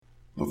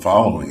The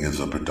following is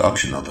a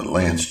production of the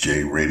Lance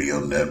J Radio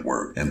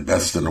Network and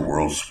Best in the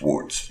World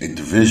Sports, a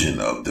division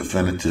of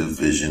Definitive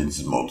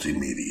Visions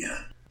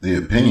Multimedia. The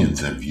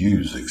opinions and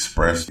views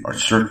expressed are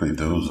strictly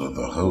those of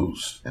the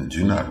host and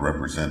do not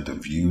represent the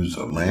views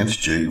of Lance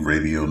J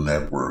Radio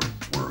Network.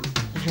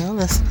 You're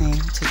listening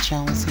to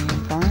Jonesy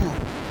and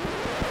Brown.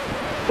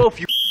 Both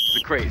you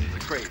are crazy.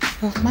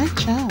 With Mike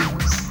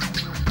Jones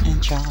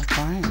and John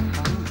Bryan.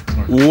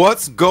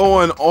 What's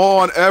going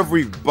on,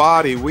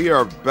 everybody? We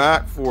are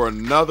back for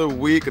another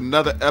week,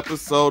 another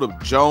episode of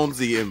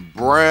Jonesy and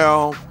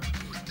Brown.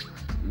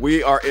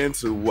 We are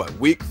into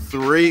week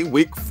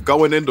 3,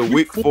 going into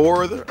week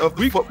 4 of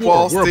the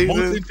football season. We're a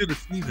month into the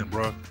season,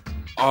 bro.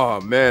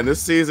 Oh man,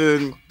 this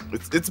season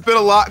it's been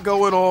a lot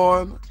going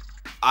on.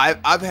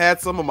 I've had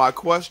some of my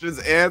questions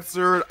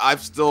answered. I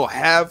still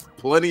have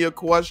plenty of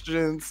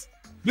questions.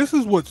 This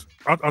is what's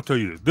I'll tell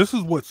you this. This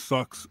is what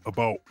sucks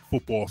about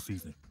football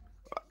season.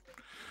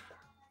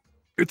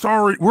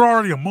 We're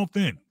already a month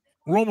in.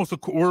 We're almost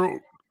it's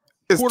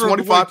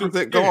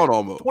 25% gone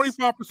almost.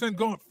 25%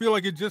 gone. Feel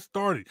like it just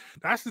started.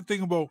 That's the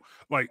thing about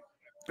like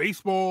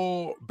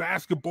baseball,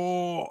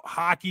 basketball,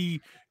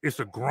 hockey.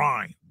 It's a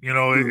grind. You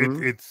know,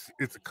 it's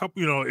a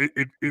couple. You know,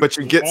 but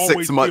you get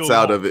 6 months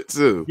out of it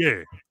too.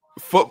 Yeah.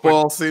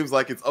 Football seems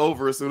like it's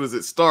over as soon as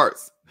it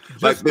starts.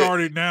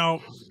 Started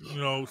now. You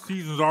know,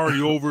 season's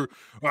already over.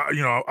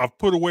 You know, I've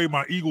put away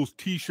my Eagles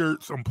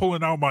t-shirts. I'm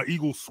pulling out my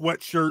Eagles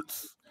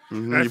sweatshirts.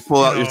 You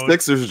pull out your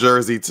Sixers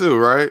jersey too,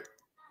 right?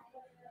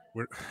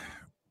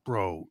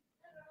 Bro,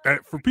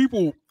 for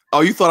people.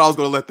 Oh, you thought I was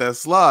going to let that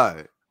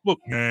slide? Look,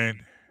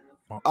 man.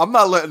 I'm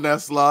not letting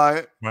that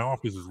slide. My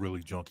office is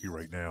really junky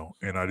right now,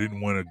 and I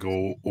didn't want to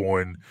go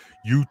on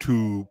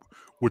YouTube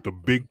with a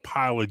big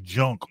pile of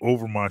junk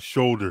over my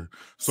shoulder.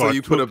 So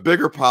you put a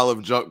bigger pile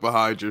of junk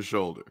behind your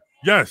shoulder?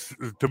 Yes,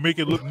 to make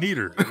it look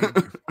neater.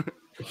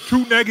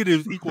 2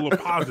 negatives equal a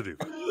positive.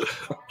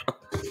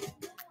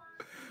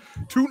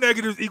 2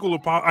 negatives equal a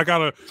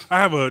positive.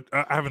 I have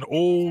an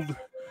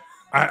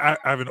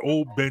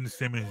old Ben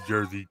Simmons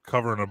jersey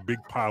covering a big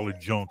pile of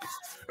junk.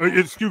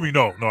 Excuse me,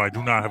 no, I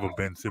do not have a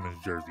Ben Simmons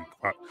jersey.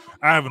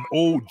 I have an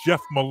old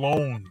Jeff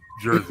Malone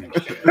jersey.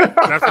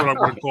 That's what I'm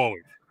going to call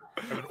it.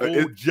 I have an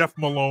old Jeff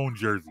Malone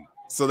jersey.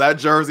 So that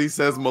jersey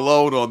says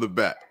Malone on the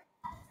back.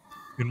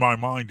 In my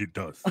mind, it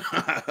does.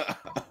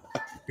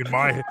 When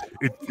I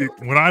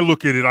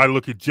look at it, I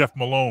look at Jeff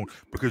Malone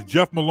because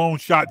Jeff Malone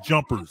shot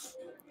jumpers.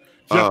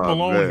 Jeff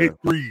Malone hit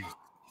threes.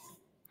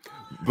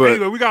 But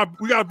anyway, we got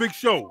a big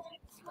show.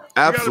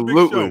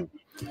 Absolutely.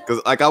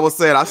 Because like I was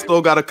saying, I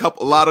still got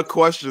a lot of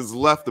questions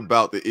left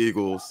about the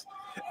Eagles.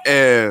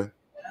 And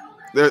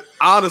there's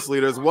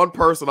one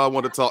person I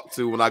want to talk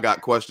to when I got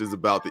questions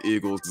about the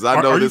Eagles. Because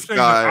I know this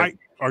guy.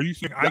 Are you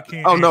saying I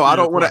can't? Oh, no, I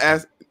don't want to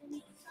ask.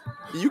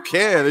 You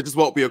can. It just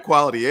won't be a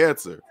quality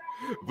answer.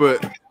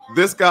 But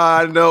this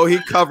guy, I know he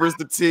covers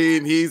the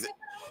team.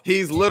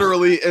 He's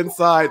literally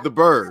inside the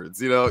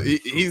birds. You know,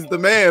 he's the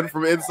man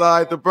from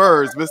inside the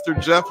birds, Mr.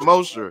 Jeff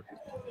Mosher.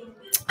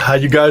 How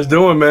you guys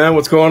doing, man?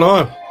 What's going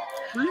on?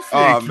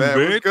 Appreciate you, man.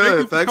 We're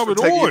good. Thanks for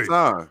taking your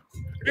time.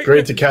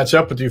 Great to catch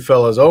up with you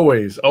fellas.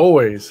 Always.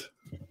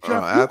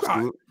 Jeff,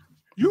 absolutely.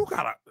 You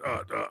got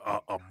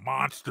a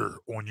monster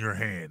on your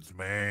hands,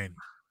 man.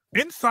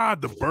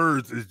 Inside the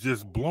birds is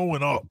just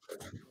blowing up.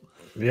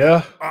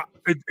 Yeah.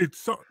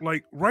 It's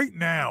like right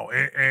now,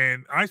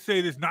 and I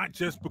say this not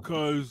just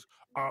because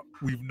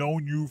we've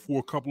known you for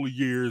a couple of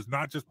years,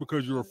 not just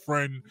because you're a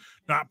friend,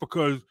 not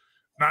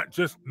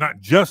just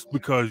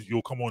because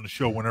you'll come on the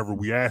show whenever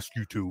we ask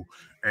you to,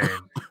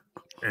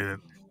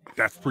 and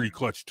that's pretty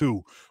clutch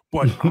too.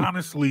 But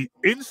honestly,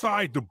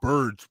 Inside the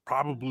Birds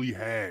probably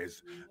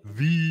has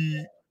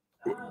the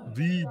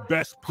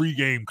best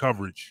pregame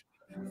coverage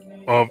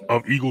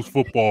of Eagles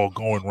football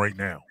going right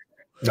now.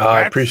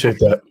 I appreciate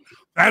that.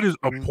 That is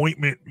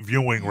appointment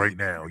viewing right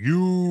now.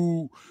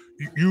 You,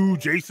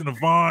 Jason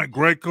Avant,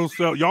 Greg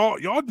Cosell,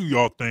 y'all do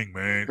y'all thing,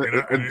 man.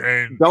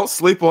 And don't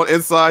sleep on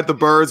Inside the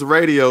Birds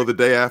radio the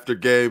day after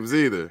games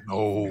either.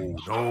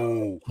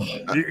 No.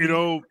 You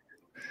know,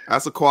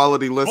 that's a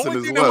quality listen only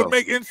as thing well. That would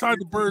make Inside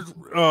the Birds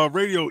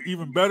radio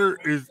even better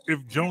is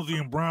if Jonesy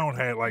and Brown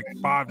had like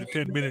 5 to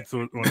 10 minutes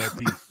on that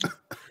piece.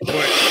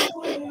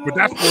 But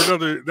that's for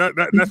another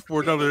that's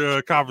for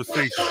another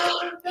conversation.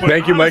 But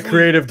thank you, my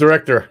creative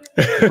director.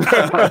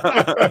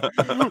 but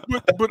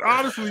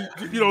honestly,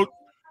 you know,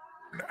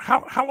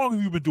 how long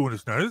have you been doing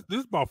this now? This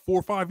is about 4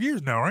 or 5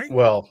 years now, right?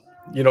 Well,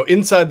 you know,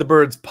 Inside the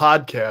Birds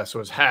podcast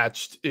was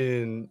hatched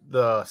in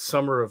the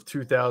summer of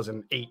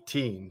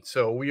 2018.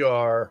 So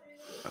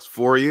that's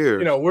 4 years.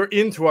 You know, we're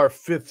into our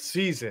 5th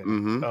season.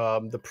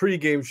 Mm-hmm. The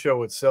pregame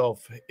show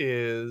itself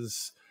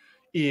is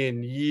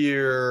in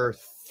year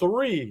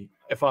 3,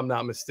 if I'm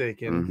not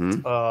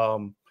mistaken.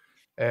 Mm-hmm.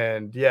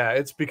 And yeah,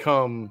 it's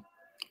become.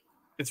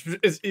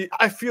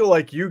 I feel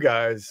like you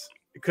guys,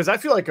 because I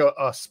feel like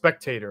a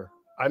spectator.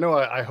 I know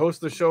I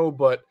host the show,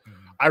 but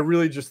I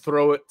really just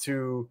throw it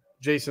to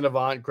Jason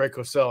Avant, Greg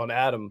Cosell, and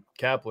Adam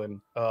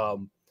Kaplan,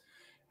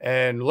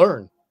 and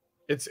learn.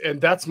 And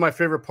that's my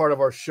favorite part of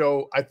our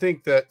show. I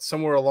think that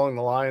somewhere along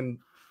the line,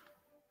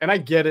 and I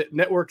get it,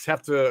 networks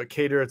have to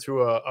cater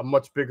to a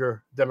much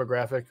bigger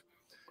demographic.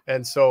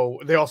 And so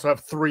they also have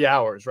 3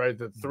 hours, right?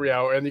 The 3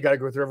 hour, and you got to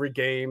go through every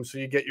game. So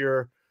you get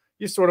your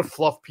sort of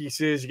fluff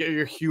pieces, you get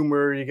your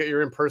humor, you get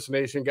your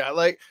impersonation guy.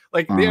 Like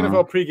the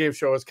NFL pregame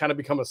show has kind of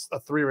become a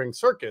 3-ring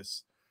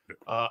circus.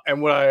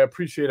 And what I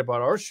appreciate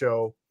about our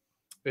show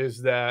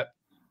is that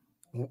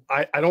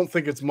I don't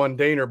think it's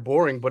mundane or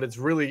boring, but it's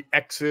really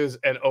X's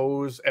and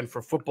O's, and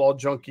for football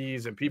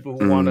junkies and people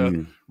who want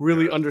to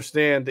really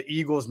understand the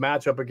Eagles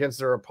matchup against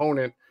their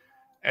opponent.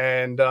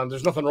 And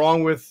there's nothing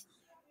wrong with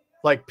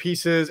like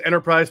pieces,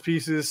 enterprise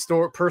pieces,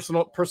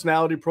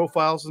 personality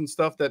profiles and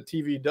stuff that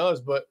TV does.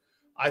 But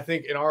I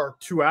think in our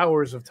 2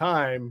 hours of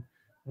time,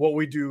 what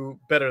we do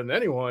better than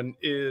anyone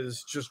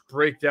is just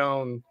break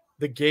down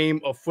the game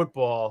of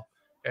football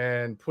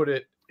and put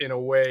it in a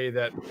way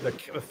that the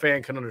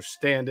fan can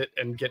understand it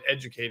and get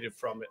educated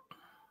from it.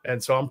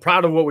 And so I'm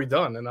proud of what we've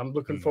done, and I'm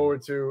looking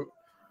forward to,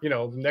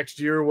 next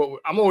year.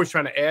 I'm always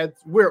trying to add.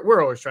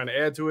 We're always trying to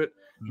add to it,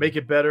 make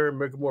it better,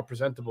 make it more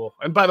presentable.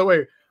 And by the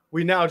way,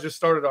 we now just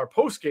started our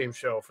post-game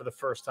show for the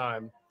first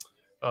time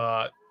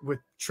with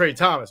Trey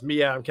Thomas,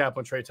 me, Adam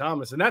Kaplan, Trey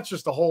Thomas, and that's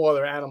just a whole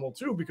other animal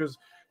too, because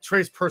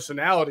Trey's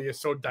personality is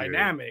so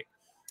dynamic.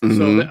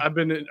 So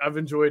I've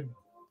enjoyed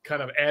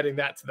kind of adding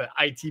that to the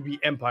ITB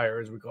empire,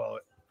 as we call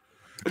it.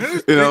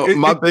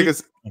 My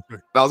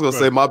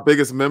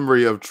biggest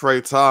memory of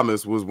Trey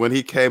Thomas was when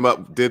he came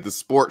up, did the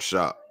sports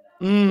shop,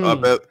 and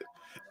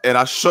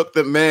I shook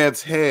the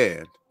man's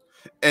hand,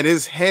 and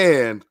his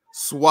hand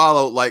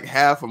swallowed like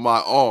half of my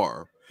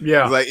arm.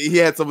 Yeah, like he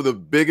had some of the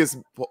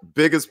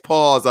biggest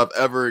paws I've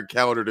ever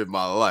encountered in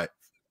my life.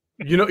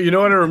 You know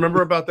what I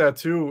remember about that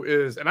too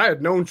is, and I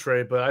had known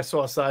Trey, but I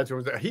saw a side to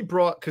him that he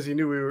brought, because he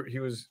knew he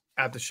was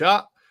at the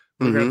shop.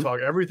 We were going to talk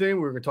everything.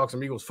 We were going to talk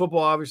some Eagles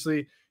football,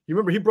 obviously. You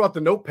remember he brought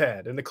the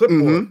notepad and the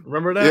clipboard.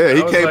 Remember that? Yeah,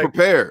 he came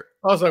prepared.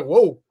 I was like,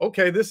 whoa,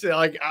 okay, this is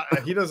like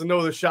he doesn't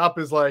know the shop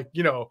is like,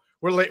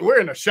 we're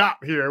in a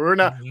shop here. We're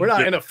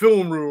not in a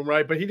film room,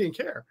 right? But he didn't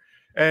care.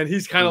 And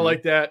he's kind of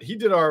like that. He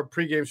did our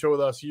pregame show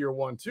with us year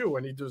 1 too,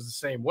 and he does the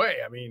same way.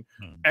 I mean,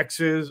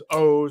 X's,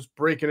 O's,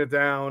 breaking it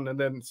down, and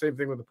then same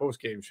thing with the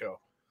postgame show.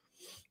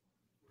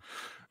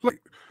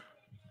 Like,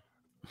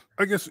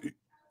 I guess,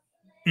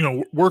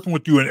 working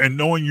with you and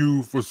knowing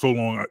you for so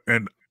long,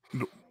 and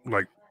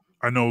like,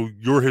 I know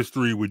your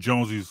history with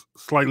Jonesy is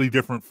slightly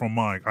different from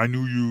mine. I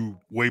knew you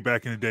way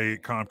back in the day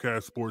at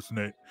Comcast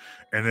Sportsnet,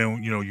 and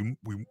then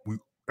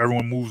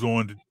everyone moves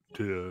on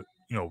to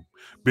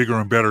bigger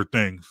and better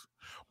things.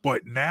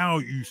 But now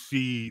you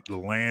see the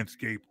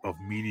landscape of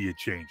media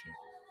changing.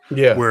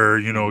 Yeah,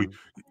 where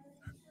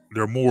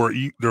there are more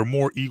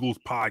Eagles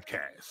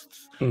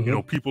podcasts.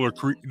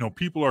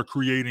 People are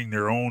creating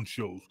their own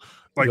shows.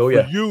 Like for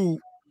you,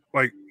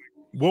 like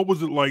what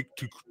was it like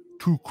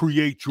to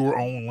create your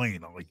own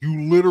lane? Like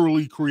you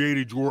literally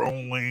created your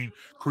own lane,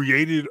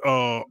 created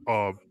a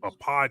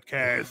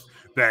podcast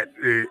that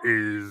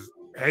is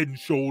head and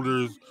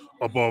shoulders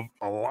above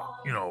a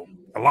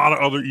lot of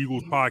other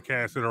Eagles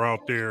podcasts that are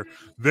out there.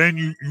 Then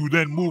you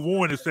then move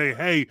on and say,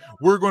 hey,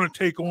 we're going to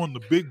take on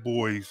the big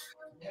boys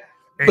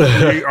and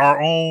create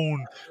our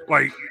own.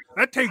 Like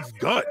that takes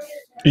guts.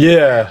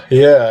 Yeah,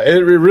 it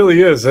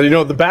really is. And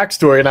the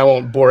backstory, and I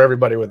won't bore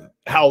everybody with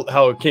how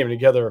it came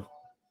together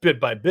bit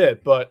by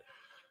bit, but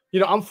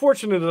I'm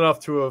fortunate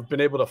enough to have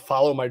been able to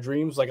follow my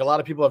dreams. Like a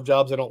lot of people have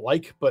jobs they don't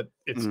like, but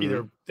it's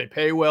either they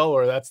pay well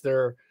or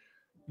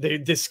they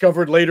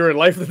discovered later in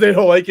life that they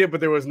don't like it, but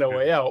there was no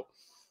way out.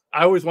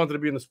 I always wanted to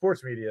be in the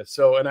sports media.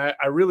 So, and I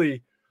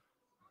really,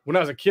 when I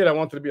was a kid, I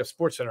wanted to be a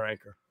Sports Center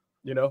anchor,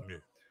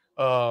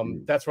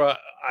 that's why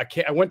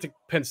I went to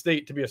Penn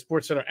State to be a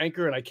Sports Center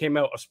anchor, and I came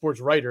out a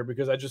sports writer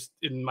because I just,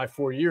 in my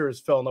 4 years,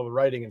 fell in love with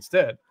writing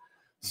instead.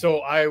 So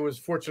I was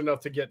fortunate enough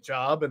to get a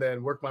job and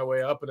then work my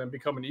way up and then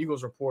become an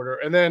Eagles reporter.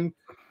 And then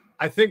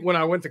I think when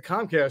I went to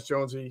Comcast,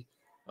 Jonesy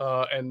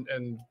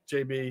and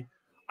JB,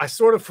 I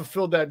sort of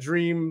fulfilled that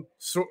dream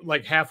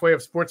like halfway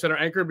of Sports Center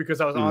anchor because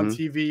I was on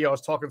TV. I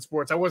was talking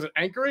sports. I wasn't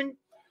anchoring.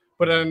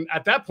 But then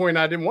at that point,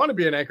 I didn't want to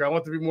be an anchor. I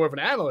wanted to be more of an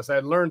analyst. I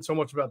had learned so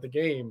much about the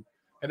game.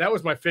 And that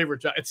was my favorite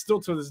job. It's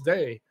still to this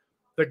day,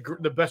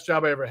 the best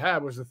job I ever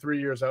had was the 3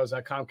 years I was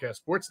at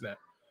Comcast Sportsnet.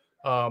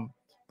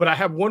 But I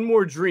have one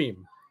more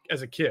dream.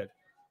 As a kid,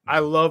 I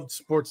loved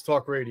sports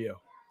talk radio.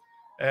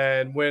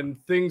 And when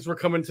things were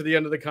coming to the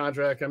end of the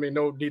contract, I mean,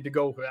 no need to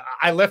go.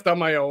 I left on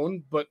my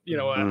own, but,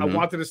 I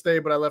wanted to stay,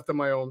 but I left on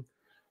my own.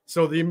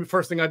 So the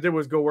first thing I did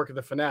was go work at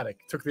the Fanatic,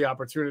 took the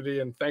opportunity,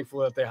 and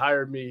thankful that they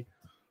hired me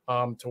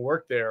to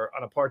work there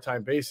on a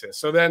part-time basis.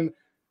 So then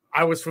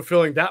I was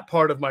fulfilling that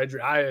part of my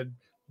dream. I had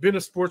been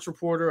a sports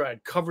reporter. I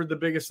had covered the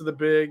biggest of the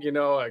big,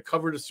 I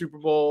covered a Super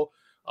Bowl.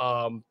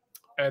 And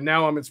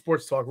now I'm in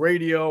sports talk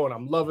radio, and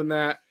I'm loving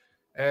that.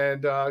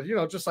 And,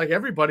 just like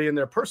everybody in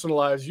their personal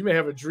lives, you may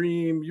have a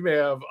dream, you may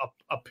have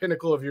a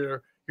pinnacle of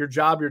your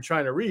job you're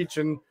trying to reach.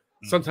 And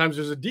sometimes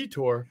there's a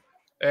detour.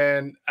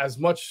 And as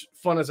much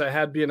fun as I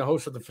had being a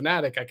host of the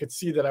Fanatic, I could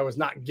see that I was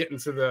not getting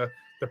to the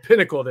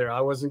pinnacle there.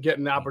 I wasn't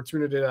getting the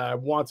opportunity that I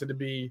wanted to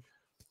be,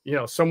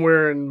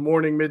 somewhere in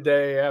morning,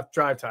 midday, after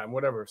drive time,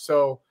 whatever.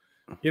 So,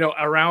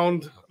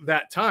 around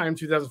that time,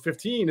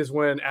 2015 is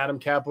when Adam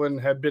Kaplan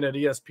had been at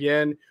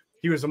ESPN.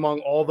 He was among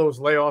all those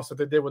layoffs that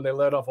they did when they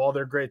let off all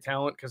their great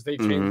talent because they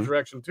changed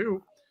direction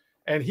too.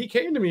 And he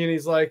came to me and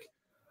he's like,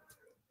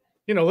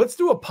 let's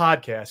do a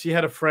podcast. He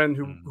had a friend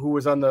who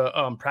was on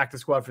the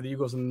practice squad for the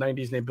Eagles in the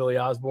 90s named Billy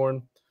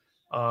Osborne.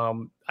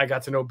 I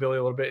got to know Billy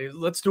a little bit.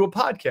 Let's do a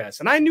podcast.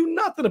 And I knew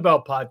nothing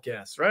about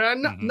podcasts, right?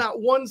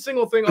 Not one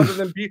single thing other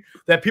than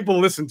that people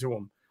listen to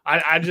them.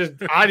 I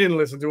didn't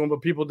listen to them,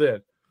 but people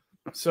did.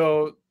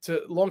 So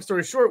long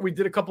story short, we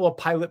did a couple of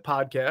pilot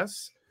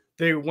podcasts.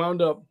 They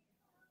wound up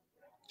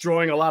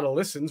drawing a lot of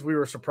listens. We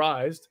were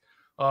surprised.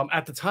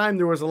 At the time,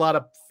 there was a lot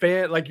of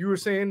like you were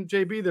saying,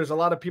 JB, there's a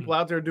lot of people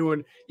out there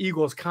doing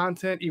Eagles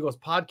content, Eagles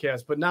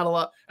podcasts, but not a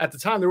lot. At the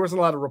time, there wasn't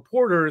a lot of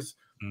reporters,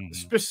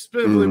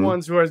 specifically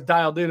ones who are as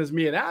dialed in as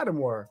me and Adam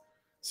were.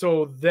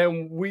 So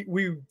then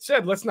we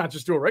said, let's not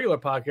just do a regular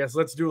podcast.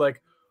 Let's do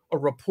like a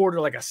reporter,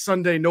 like a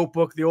Sunday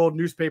Notebook, the old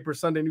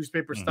Sunday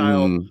newspaper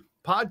style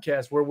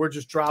podcast where we're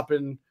just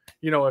dropping,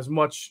 as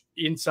much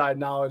inside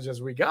knowledge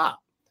as we got.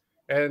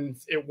 And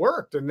it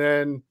worked. And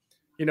then,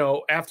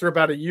 after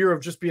about a year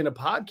of just being a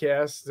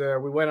podcast,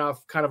 we went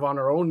off kind of on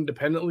our own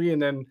independently.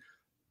 And then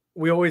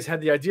we always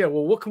had the idea,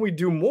 well, what can we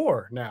do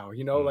more now?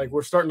 Like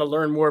we're starting to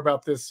learn more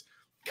about this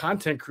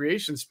content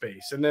creation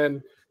space. And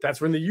then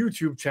that's when the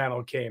YouTube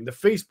channel came, the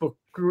Facebook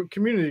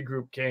community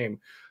group came,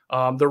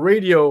 the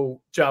radio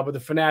job of the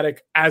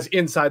Fanatic as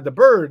Inside the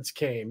Birds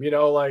came, and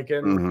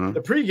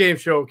the pregame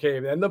show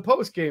came and the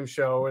postgame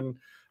show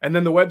and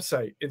then the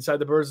website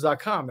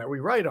insidethebirds.com that we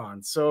write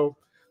on. So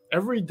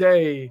every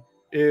day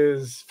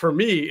is, for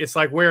me, it's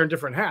like wearing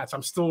different hats.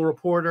 I'm still a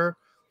reporter,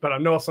 but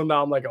I'm also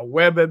now I'm like a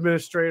web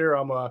administrator.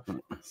 I'm a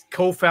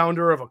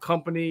co-founder of a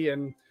company,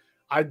 and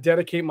I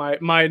dedicate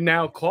my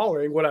now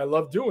calling. What I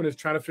love doing is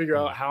trying to figure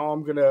out how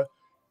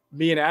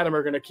me and Adam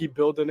are gonna keep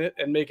building it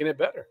and making it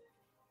better.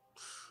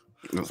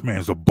 This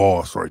man's a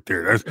boss right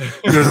there.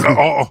 That's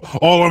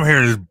all I'm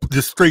hearing is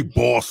just straight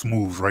boss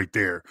moves right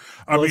there.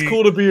 It's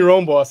cool to be your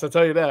own boss. I'll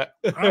tell you that.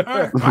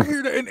 I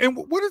hear that. And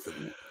what is it?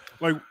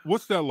 Like,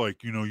 what's that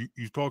like? You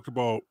talked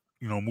about,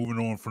 moving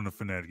on from the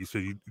Fanatic. You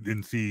said you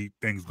didn't see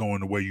things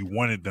going the way you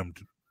wanted them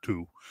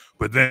to.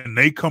 But then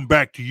they come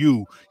back to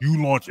you.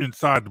 You launch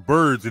Inside the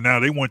Birds, and now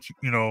they want you,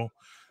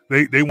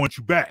 they want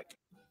you back.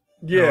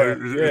 Yeah.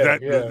 Is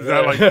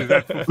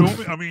that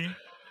fulfillment? I mean...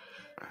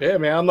 Yeah,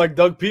 man, I'm like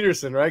Doug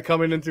Peterson, right?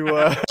 Coming into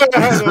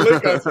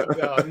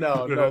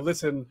no.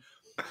 Listen,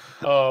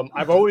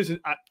 I've always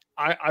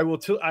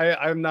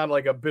I'm not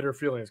like a bitter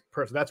feelings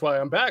person. That's why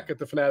I'm back at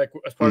the Fanatic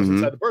as part of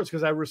Inside the Birds,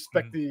 because I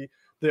respect the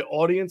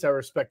audience, I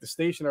respect the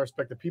station, I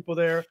respect the people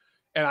there,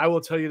 and I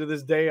will tell you to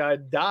this day I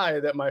die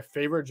that my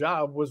favorite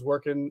job was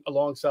working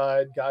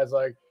alongside guys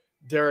like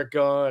Derek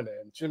Gunn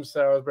and Jim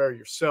Salisbury,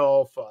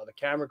 yourself, the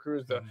camera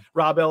crews, the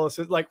Rob Ellis,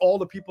 like all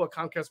the people at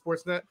Comcast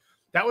Sportsnet.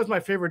 That was my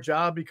favorite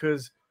job,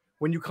 because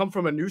when you come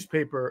from a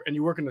newspaper and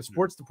you work in the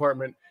sports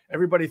department,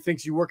 everybody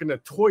thinks you work in the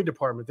toy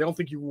department. They don't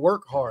think you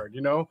work hard,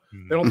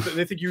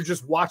 They think you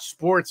just watch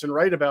sports and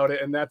write about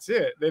it, and that's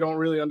it. They don't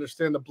really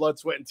understand the blood,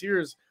 sweat, and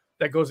tears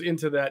that goes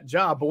into that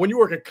job. But when you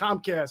work at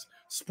Comcast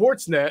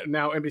Sportsnet, and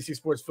now NBC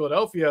Sports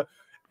Philadelphia,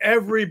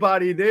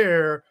 everybody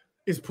there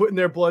is putting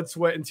their blood,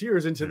 sweat, and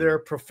tears into their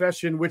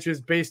profession, which is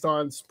based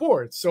on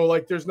sports. So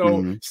like there's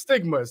no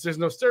stigmas, there's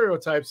no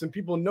stereotypes, and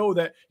people know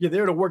that you're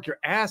there to work your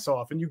ass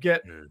off, and you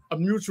get a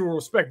mutual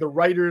respect. The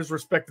writers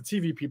respect the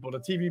TV people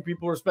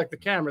respect the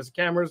cameras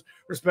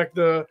respect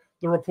the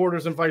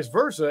reporters, and vice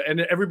versa,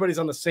 and everybody's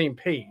on the same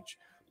page.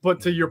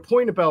 But to your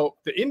point about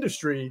the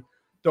industry,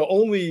 the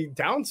only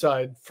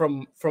downside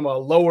from a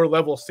lower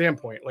level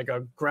standpoint, like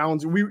a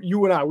grounds,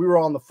 you and I, we were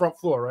on the front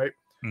floor, right?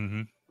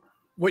 Mm-hmm.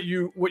 What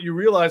you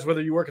realize,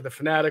 whether you work at the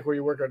Fanatic or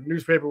you work at a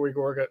newspaper or you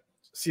work at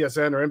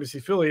CSN or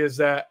NBC Philly, is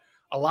that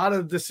a lot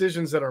of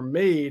decisions that are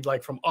made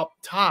like from up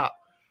top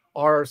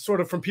are sort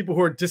of from people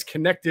who are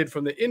disconnected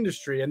from the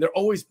industry, and they're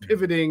always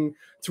pivoting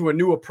to a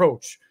new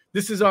approach.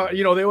 This is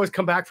they always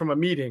come back from a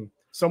meeting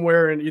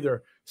somewhere in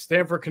either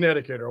Stamford,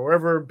 Connecticut, or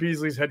wherever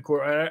Beasley's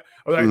headquarters.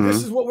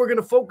 This is what we're going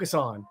to focus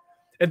on.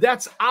 And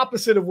that's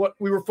opposite of what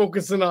we were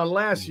focusing on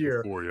last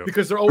year,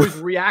 because they're always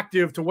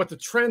reactive to what the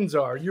trends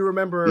are. You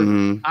remember,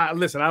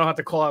 listen, I don't have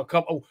to call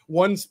out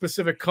one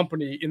specific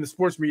company in the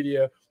sports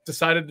media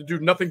decided to do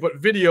nothing but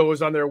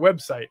videos on their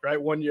website,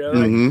 right? 1 year,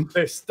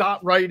 they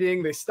stopped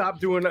writing, they stopped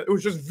doing it. It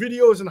was just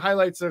videos and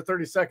highlights that are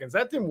 30 seconds.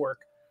 That didn't work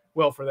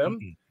well for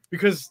them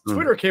because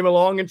Twitter came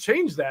along and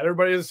changed that.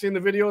 Everybody has seen the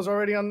videos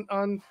already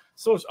on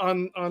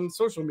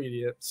social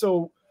media.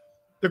 So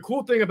the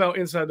cool thing about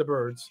Inside the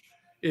Birds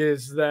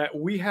is that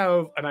we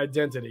have an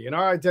identity, and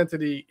our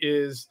identity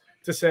is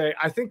to say,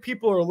 I think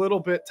people are a little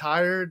bit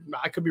tired.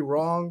 I could be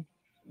wrong.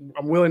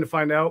 I'm willing to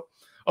find out,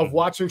 of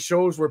watching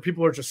shows where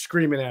people are just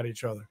screaming at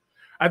each other.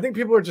 I think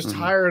people are just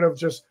tired of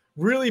just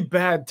really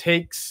bad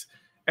takes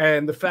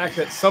And the fact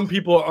that some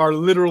people are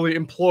literally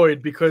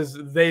employed because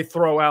they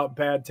throw out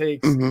bad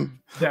takes.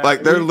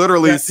 Like there are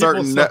literally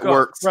certain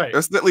networks. Right.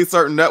 There's literally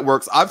certain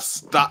networks I've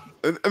stopped.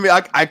 I mean,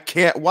 I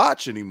can't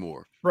watch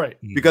anymore. Right.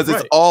 Because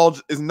it's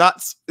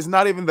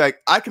not even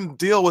like I can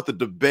deal with the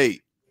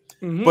debate,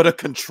 but a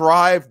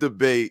contrived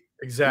debate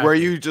where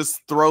you just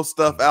throw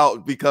stuff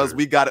out because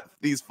we got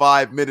these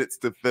 5 minutes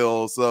to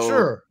fill.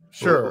 So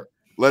sure.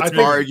 Let's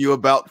argue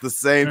about the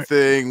same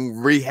thing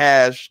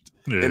rehashed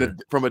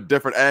from a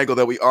different angle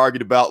that we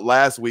argued about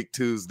last week,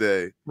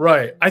 Tuesday.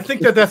 Right. I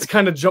think that's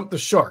kind of jumped the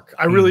shark.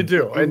 I really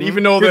do. And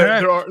even though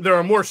there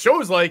are more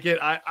shows like it,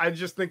 I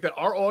just think that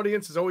our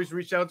audience has always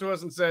reached out to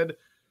us and said,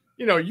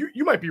 you know,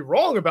 you might be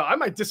wrong I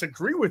might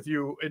disagree with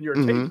you in your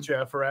take,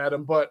 Jeff or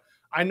Adam, but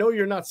I know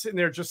you're not sitting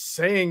there just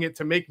saying it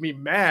to make me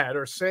mad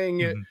or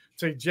saying it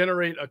to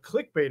generate a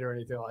clickbait or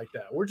anything like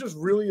that. We're just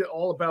really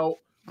all about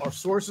our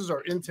sources,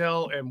 our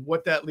intel, and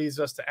what that leads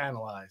us to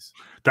analyze.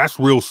 That's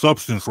real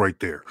substance right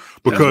there.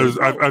 Because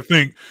I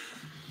think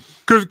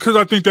because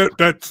I think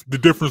that's the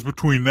difference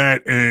between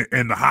that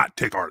and the hot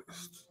take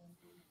artists.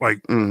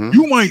 Like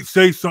you might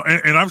say something,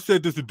 and I've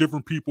said this to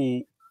different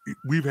people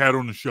we've had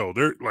on the show.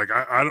 They're like,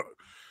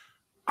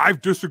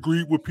 I've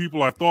disagreed with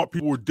people. I thought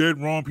people were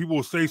dead wrong. People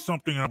will say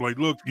something, and I'm like,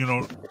 look, you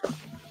know,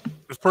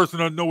 this person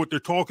doesn't know what they're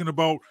talking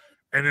about.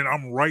 And then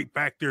I'm right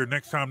back there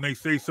next time they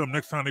say something,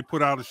 next time they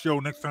put out a show,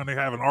 next time they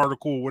have an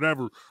article or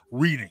whatever,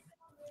 reading.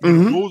 You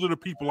know, those are the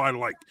people I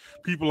like.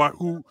 People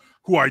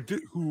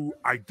who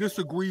I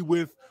disagree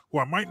with, who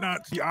I might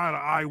not see eye to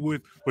eye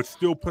with, but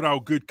still put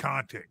out good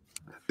content.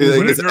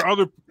 There are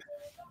other.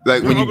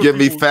 Like when you give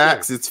me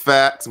facts, it's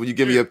facts. When you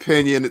give me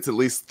opinion, it's at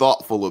least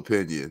thoughtful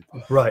opinion.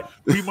 Right.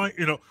 We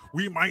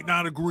might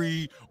not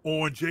agree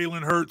on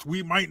Jalen Hurts.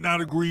 We might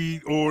not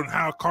agree on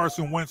how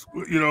Carson Wentz,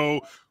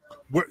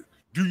 what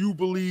do you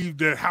believe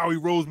that Howie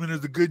Roseman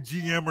is a good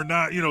GM or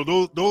not? You know,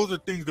 those are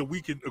things that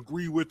we can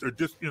agree with or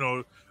just,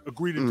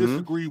 agree to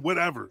disagree,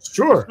 whatever.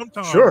 Sure.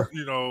 Sometimes,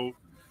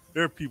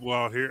 there are people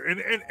out here.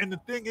 And the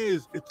thing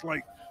is, it's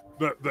like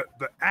the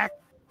act,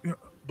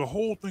 the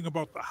whole thing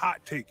about the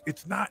hot take,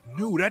 it's not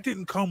new. That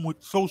didn't come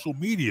with social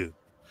media.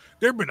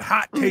 There have been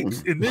hot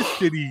takes in this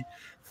city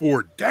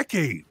for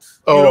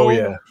decades.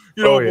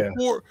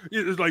 Before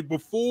it's like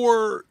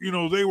before,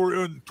 they were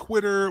on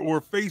Twitter or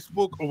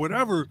Facebook or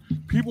whatever,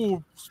 people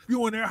were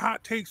spewing their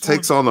hot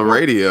takes on the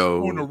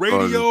radio. On the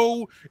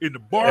radio, in the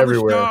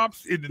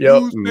barbershops, in the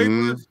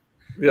newspapers.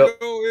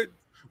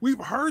 We've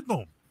heard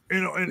them.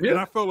 And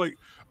I felt like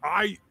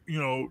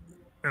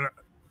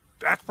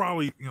that's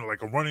probably,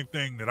 like a running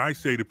thing that I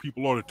say to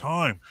people all the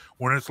time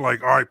when it's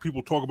like, all right,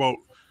 people talk about,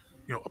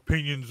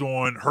 opinions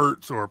on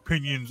Hurts or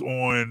opinions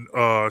on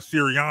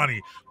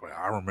Sirianni. But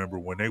I remember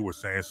when they were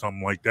saying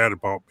something like that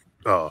about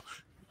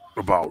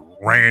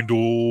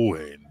Randall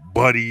and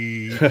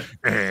Buddy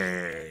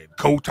and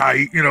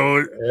Kotite,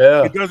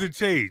 it doesn't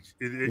change.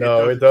 It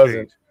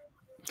doesn't.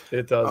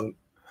 It doesn't.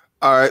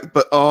 All right,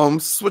 but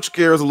switch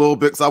gears a little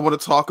bit because I want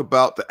to talk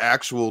about the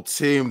actual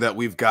team that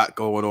we've got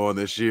going on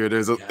this year.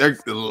 There's a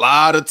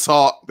lot of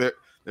talk.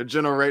 They're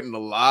generating a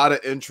lot of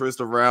interest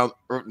around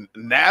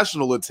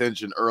national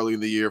attention early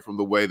in the year from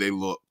the way they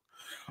look.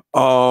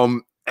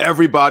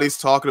 Everybody's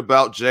talking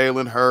about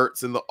Jalen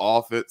Hurts and the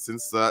offense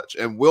and such,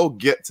 and we'll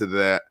get to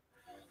that.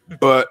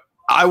 But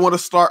I want to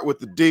start with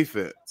the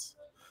defense.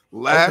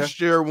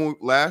 Last year,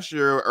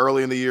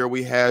 early in the year,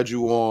 we had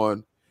you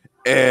on.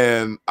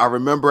 And I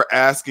remember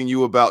asking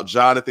you about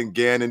Jonathan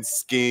Gannon's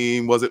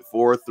scheme. Was it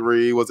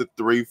 4-3? Was it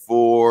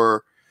 3-4?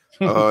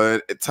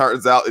 It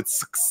turns out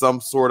it's some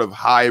sort of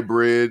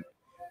hybrid.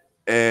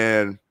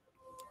 And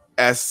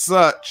as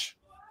such,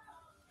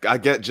 I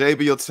get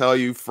JB will tell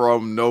you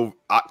from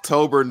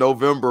October,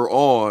 November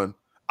on,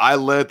 I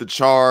led the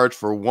charge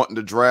for wanting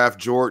to draft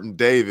Jordan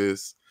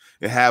Davis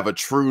and have a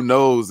true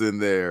nose in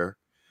there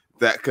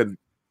that could,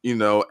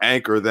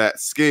 anchor that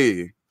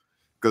scheme.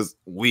 Because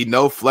we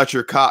know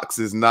Fletcher Cox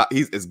he's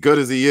as good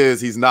as he is,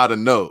 he's not a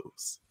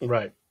nose.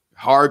 Right.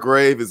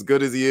 Hargrave, as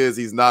good as he is,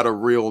 he's not a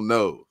real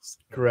nose.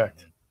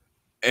 Correct.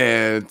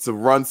 And to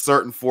run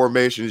certain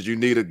formations, you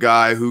need a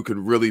guy who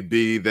can really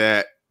be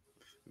that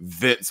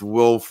Vince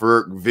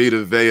Wilfork,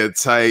 Vita Vea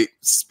type,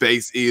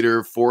 space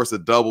eater, force a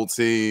double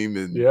team.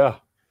 And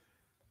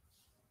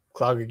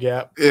clog a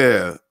gap.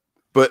 Yeah.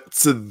 But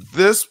to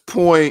this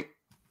point,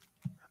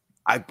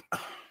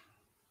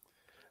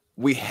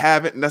 we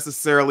haven't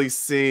necessarily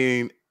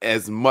seen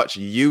as much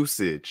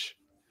usage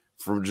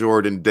from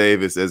Jordan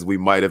Davis as we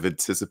might have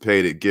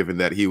anticipated, given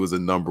that he was a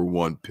number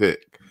one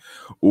pick.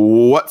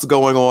 What's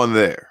going on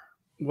there?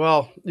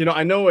 Well,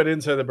 I know at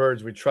Inside the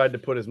Birds, we tried to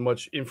put as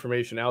much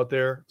information out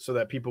there so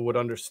that people would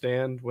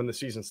understand when the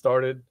season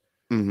started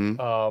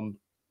of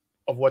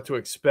what to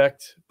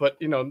expect. But,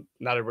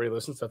 not everybody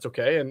listens. That's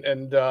okay.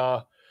 And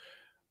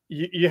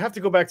you have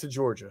to go back to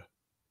Georgia.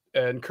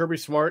 And Kirby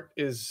Smart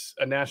is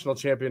a national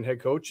champion head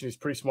coach. He's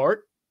pretty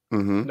smart.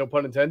 No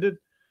pun intended.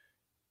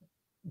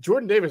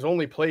 Jordan Davis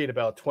only played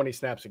about 20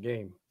 snaps a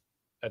game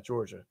at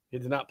Georgia. He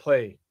did not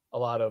play a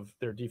lot of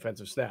their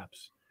defensive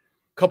snaps.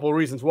 A couple of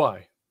reasons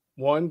why.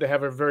 One, they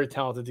have a very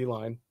talented D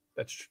line.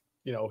 That's,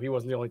 he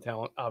wasn't the only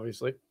talent,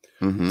 obviously.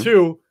 Mhm.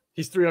 Two,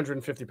 he's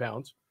 350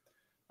 pounds.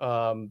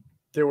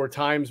 There were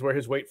times where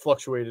his weight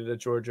fluctuated at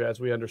Georgia, as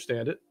we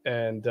understand it.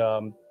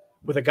 And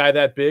with a guy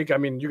that big, I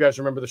mean, you guys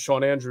remember the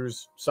Shawn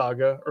Andrews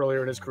saga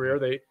earlier in his career.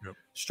 They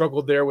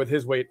struggled there with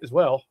his weight as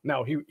well.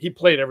 Now, he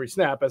played every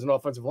snap as an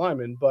offensive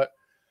lineman, but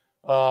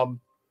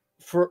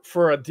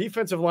for a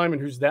defensive lineman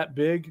who's that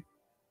big,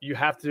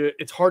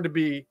 it's hard to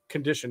be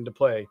conditioned to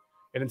play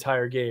an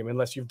entire game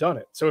unless you've done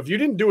it. So if you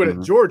didn't do it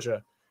at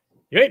Georgia,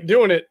 you ain't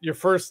doing it your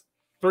first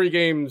 3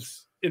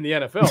 games in the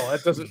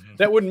NFL.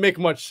 That wouldn't make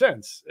much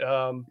sense.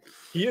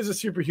 He is a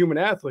superhuman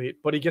athlete,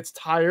 but he gets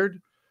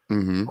tired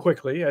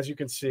quickly, as you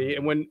can see.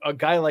 And when a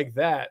guy like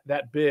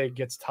that big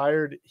gets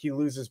tired, he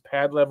loses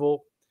pad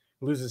level,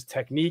 loses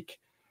technique.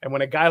 And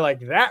when a guy like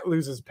that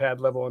loses pad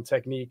level and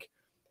technique,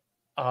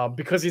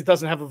 because he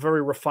doesn't have a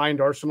very refined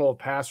arsenal of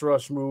pass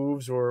rush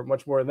moves or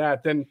much more than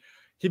that, then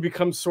he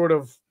becomes sort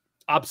of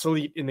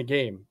obsolete in the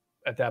game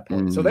at that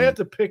point. So they have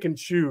to pick and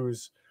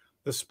choose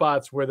the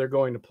spots where they're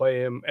going to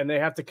play him, and they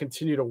have to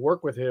continue to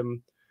work with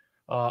him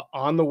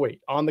on the weight,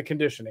 on the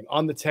conditioning,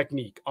 on the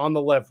technique, on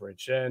the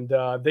leverage. And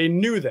they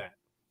knew that.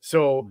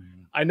 So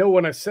I know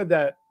when I said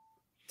that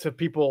to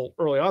people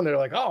early on, they're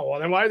like, oh, well,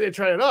 then why did they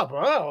try it up?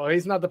 Oh,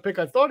 he's not the pick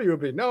I thought he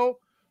would be. No,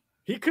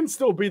 he can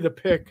still be the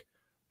pick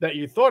that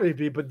you thought he'd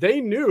be, but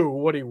they knew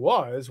what he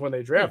was when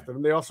they drafted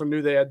him. They also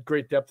knew they had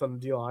great depth on the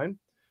D-line,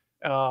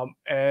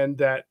 and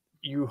that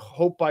you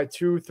hope by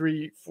 2,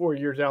 3, 4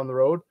 years down the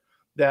road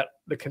that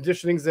the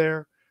conditioning's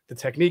there, the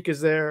technique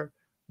is there,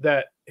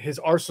 that his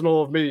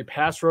arsenal of maybe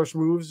pass rush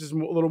moves is a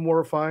little more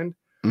refined.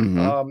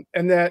 And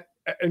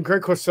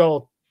Greg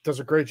Cosell does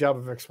a great job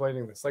of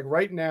explaining this. Like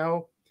right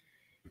now,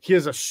 he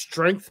is a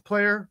strength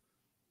player,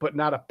 but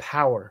not a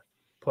power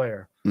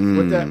player.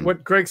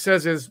 What Greg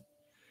says is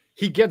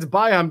he gets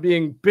by on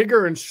being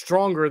bigger and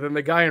stronger than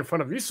the guy in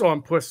front of him. You saw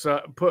him push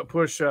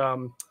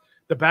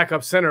the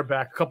backup center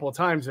back a couple of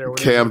times there.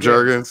 Cam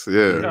Jurgens,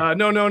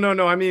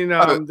 No. I mean,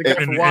 the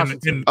guy from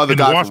Washington. The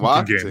guy from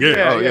Washington.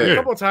 Yeah. A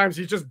couple of times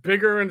he's just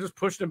bigger and just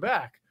pushed him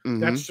back.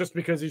 That's just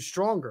because he's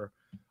stronger.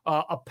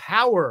 A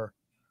power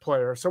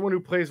player, someone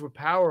who plays with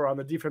power on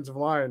the defensive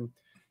line,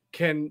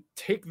 can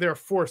take their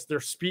force,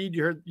 their speed.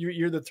 You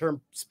hear the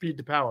term speed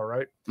to power,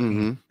 right?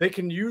 They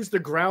can use the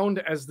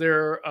ground as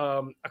their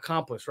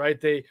accomplice,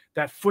 right?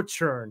 That foot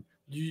churn.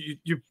 You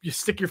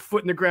stick your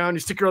foot in the ground,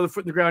 you stick your other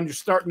foot in the ground, you're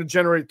starting to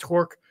generate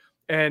torque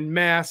and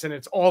mass, and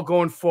it's all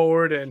going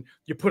forward, and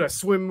you put a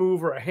swim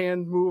move or a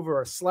hand move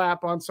or a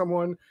slap on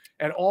someone,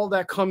 and all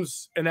that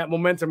comes in that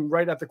momentum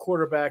right at the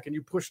quarterback, and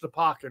you push the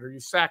pocket or you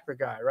sack the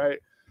guy, right?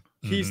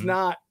 He's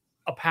not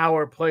a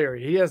power player.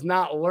 He has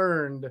not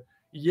learned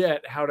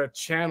yet how to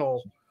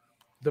channel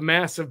the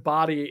massive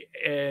body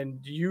and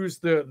use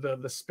the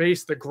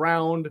space, the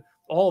ground,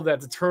 all of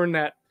that to turn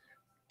that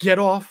get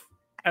off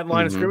at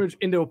line of scrimmage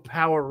into a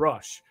power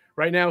rush.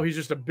 Right now, he's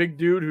just a big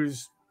dude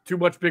who's too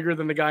much bigger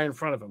than the guy in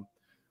front of him.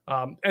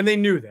 And they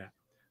knew that.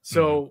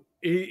 So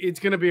it's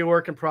going to be a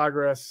work in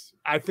progress.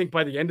 I think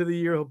by the end of the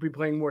year, he'll be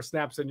playing more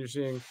snaps than you're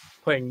seeing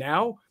playing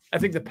now. I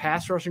think the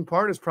pass rushing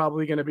part is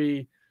probably going to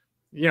be,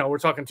 we're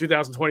talking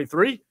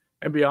 2023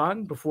 and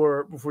beyond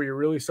before you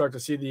really start to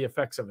see the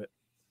effects of it.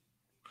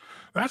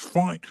 That's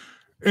fine.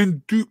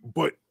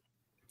 But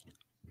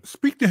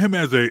speak to him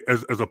as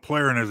a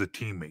player and as a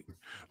teammate.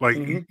 Like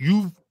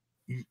you've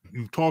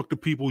talked to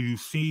people, you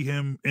see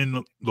him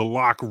in the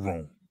locker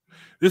room.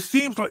 He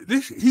seems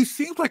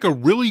like a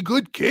really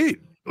good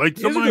kid. Like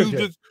somebody who's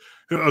just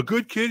a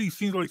good kid. He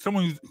seems like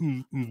someone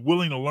who's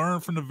willing to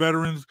learn from the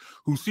veterans,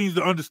 who seems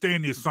to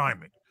understand the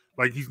assignment.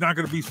 Like he's not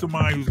going to be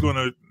somebody who's going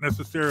to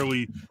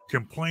necessarily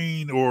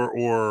complain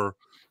or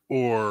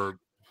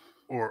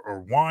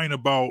whine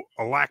about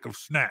a lack of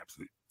snaps.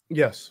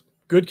 Yes,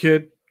 good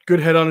kid, good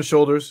head on his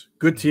shoulders,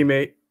 good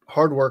teammate,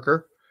 hard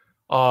worker.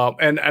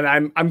 And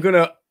I'm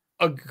gonna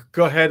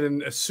go ahead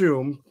and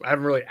assume, I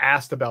haven't really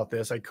asked about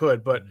this, I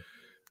could, but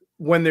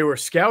when they were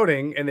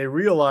scouting and they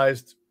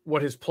realized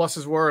what his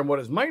pluses were and what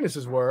his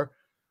minuses were,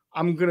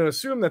 I'm gonna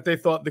assume that they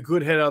thought the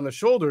good head on the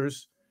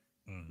shoulders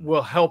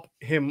will help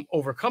him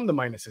overcome the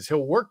minuses.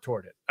 He'll work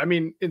toward it. I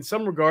mean, in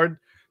some regard,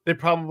 they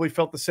probably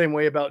felt the same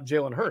way about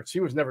Jalen Hurts. He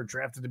was never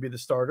drafted to be the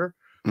starter,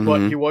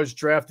 but he was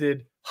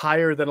drafted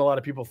higher than a lot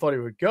of people thought he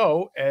would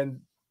go. And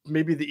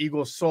maybe the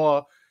Eagles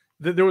saw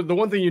the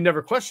one thing you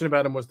never questioned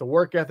about him was the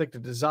work ethic, the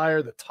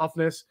desire, the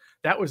toughness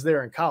that was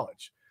there in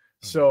college.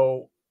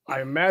 So I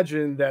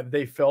imagine that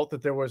they felt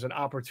that there was an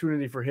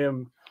opportunity for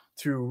him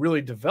to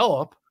really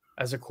develop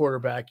as a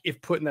quarterback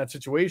if put in that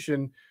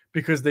situation,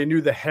 because they knew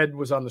the head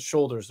was on the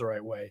shoulders the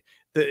right way.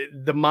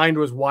 The mind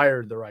was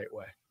wired the right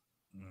way.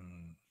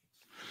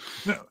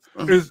 Now,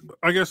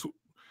 I guess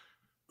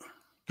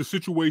the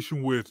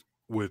situation with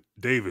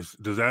Davis,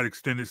 does that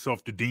extend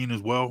itself to Dean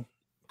as well?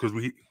 Because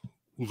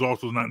who's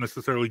also not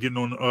necessarily getting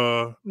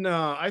on.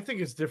 No, I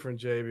think it's different,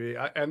 JB.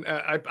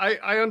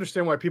 I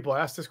understand why people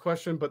ask this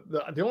question, but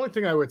the only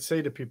thing I would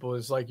say to people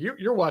is like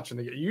you're watching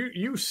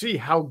you see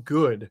how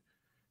good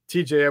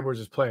TJ Edwards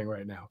is playing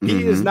right now.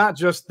 He is not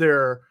just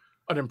an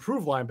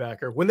improved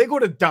linebacker. When they go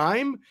to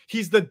dime,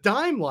 he's the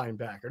dime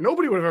linebacker.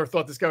 Nobody would have ever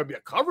thought this guy would be a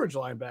coverage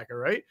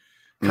linebacker, right?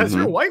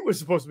 Kaiser White was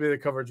supposed to be the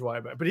coverage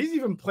linebacker, but he's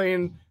even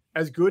playing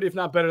as good, if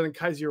not better, than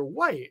Kaiser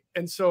White.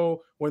 And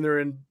so when they're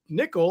in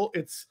nickel,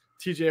 it's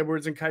TJ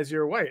Edwards and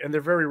Kaiser White, and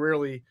they're very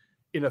rarely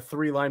in a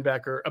 3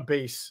 linebacker, a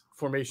base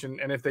formation.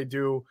 And if they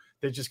do,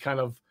 they just kind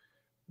of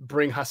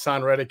bring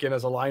Hassan Reddick in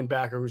as a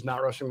linebacker who's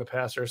not rushing the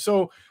passer.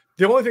 So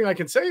the only thing I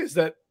can say is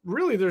that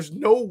really there's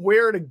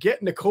nowhere to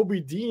get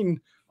Nakobe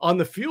Dean on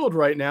the field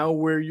right now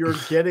where you're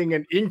getting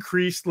an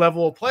increased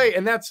level of play.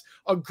 And that's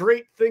a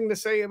great thing to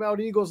say about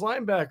Eagles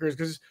linebackers,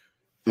 because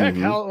heck,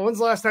 when's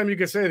the last time you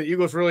could say that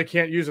Eagles really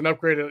can't use an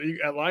upgrade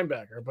at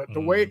linebacker? But the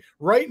way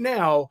right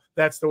now,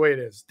 that's the way it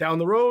is. Down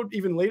the road,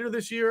 even later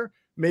this year,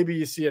 maybe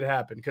you see it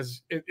happen,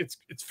 because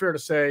it's fair to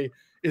say,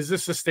 is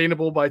this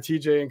sustainable by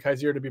TJ and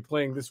Kaiser to be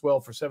playing this well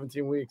for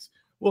 17 weeks?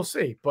 We'll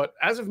see. But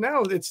as of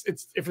now, it's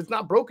if it's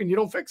not broken, you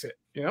don't fix it,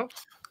 you know?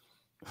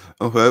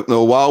 Okay.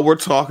 Now, while we're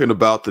talking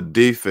about the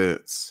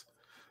defense,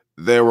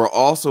 there were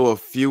also a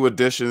few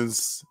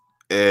additions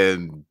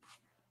and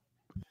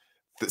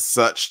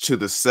such to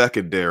the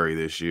secondary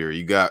this year.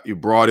 You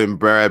brought in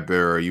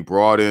Bradbury, you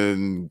brought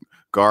in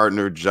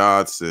Gardner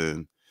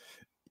Johnson.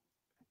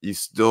 You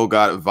still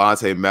got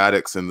Vontae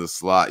Maddox in the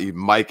slot.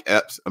 Marcus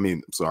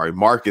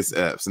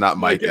Epps, not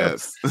Mike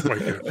Epps.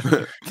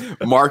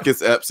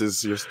 Marcus Epps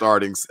is your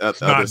starting.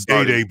 It's not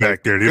Day-Day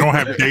back there. They don't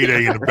have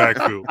Day-Day in the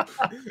backfield,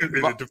 in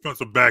the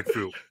defensive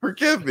backfield.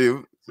 Forgive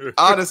me.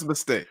 Honest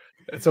mistake.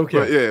 It's okay.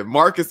 But yeah,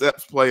 Marcus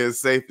Epps playing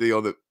safety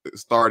on the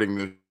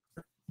starting.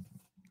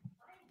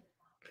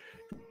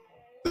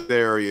 The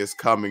area is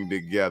coming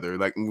together.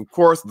 Like, of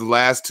course, the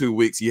last 2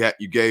 weeks you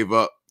gave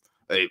up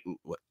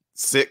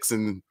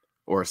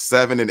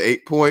 7 and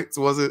 8 points,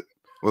 was it?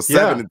 Well,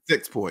 7 and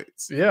 6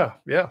 points. Yeah.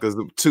 Because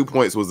the 2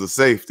 points was the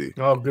safety.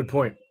 Oh, good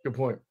point.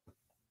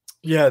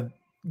 Yeah,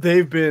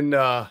 they've been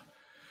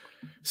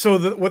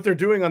what they're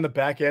doing on the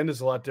back end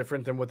is a lot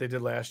different than what they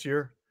did last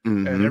year.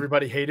 And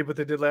everybody hated what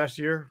they did last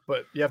year,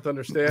 but you have to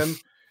understand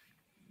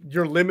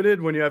you're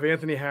limited when you have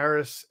Anthony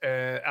Harris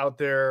out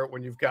there,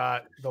 when you've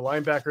got the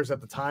linebackers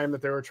at the time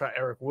that they were trying,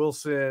 Eric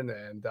Wilson,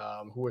 and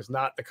who was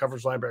not the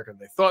coverage linebacker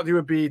they thought he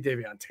would be,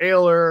 Davion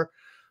Taylor,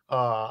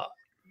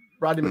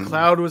 Rodney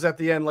McLeod was at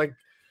the end.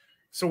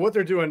 So what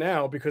they're doing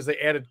now, because they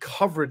added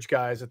coverage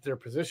guys at their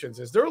positions,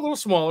 is they're a little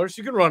smaller,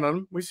 so you can run on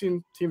them. We've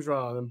seen teams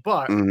run on them,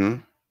 but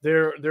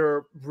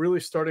they're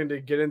really starting to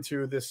get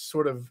into this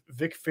sort of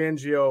Vic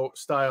Fangio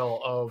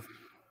style of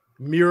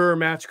mirror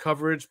match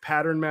coverage,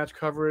 pattern match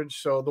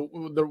coverage. So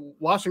the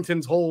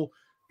Washington's whole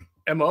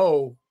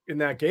MO in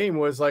that game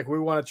was like, we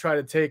want to try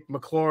to take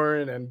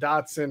McLaurin and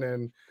Dotson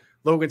and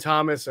Logan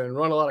Thomas and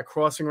run a lot of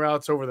crossing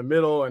routes over the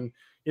middle and,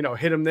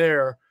 hit them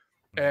there.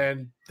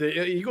 And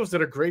the Eagles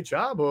did a great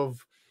job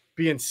of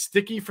being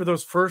sticky for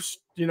those first,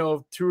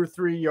 2 or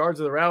 3 yards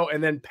of the route,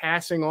 and then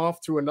passing off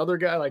to another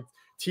guy like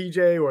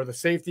TJ or the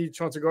safety,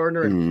 Chauncey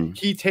Gardner, and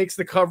he takes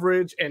the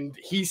coverage and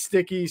he's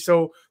sticky.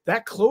 So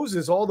that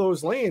closes all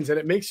those lanes, and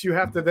it makes you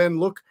have to then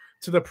look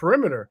to the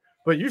perimeter.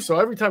 But you saw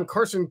every time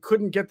Carson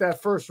couldn't get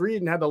that first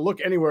read and had to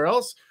look anywhere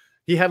else,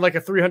 he had like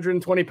a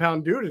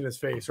 320-pound dude in his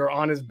face or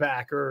on his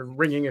back or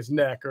wringing his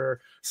neck or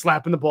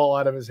slapping the ball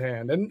out of his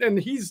hand. And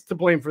he's to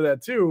blame for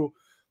that too.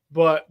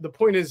 But the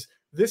point is,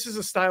 this is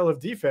a style of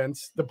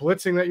defense, the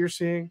blitzing that you're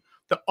seeing,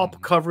 the up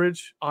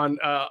coverage on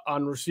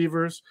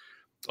receivers,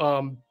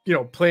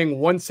 playing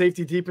one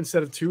safety deep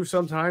instead of 2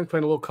 sometimes,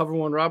 playing a little cover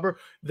one robber.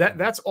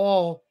 That's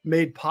all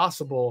made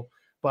possible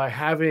by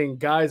having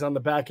guys on the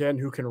back end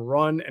who can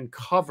run and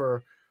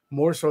cover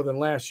more so than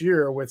last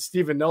year. With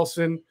Steven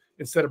Nelson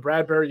instead of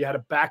Bradbury, you had to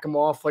back him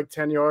off like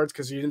 10 yards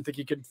because you didn't think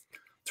he could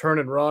turn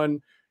and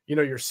run.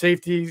 Your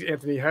safeties,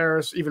 Anthony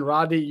Harris, even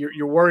Rodney,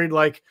 you're worried,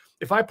 like,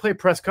 if I play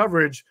press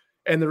coverage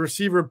and the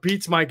receiver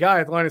beats my guy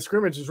at the line of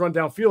scrimmage, is run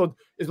downfield,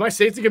 is my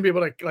safety going to be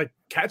able to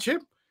catch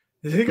him?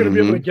 Is he going to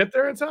be able to get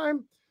there in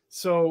time?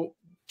 So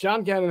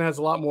John Gannon has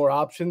a lot more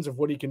options of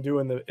what he can do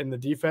in the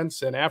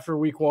defense. And after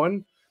week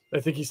 1, I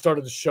think he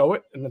started to show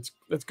it, and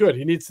that's good.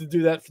 He needs to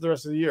do that for the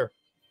rest of the year.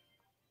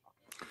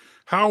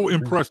 How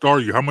impressed are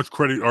you? How much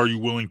credit are you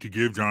willing to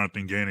give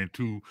Jonathan Gannon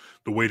to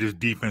the way this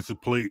defense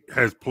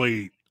has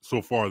played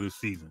so far this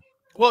season?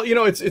 Well,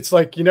 it's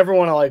like you never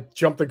want to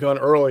jump the gun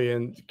early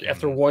and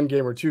after 1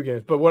 game or 2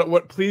 games. But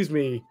what pleased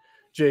me,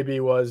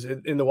 JB, was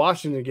in the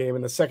Washington game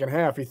in the second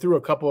half, he threw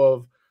a couple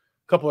of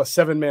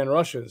 7-man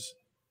rushes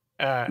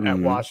at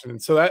Washington.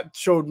 So that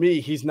showed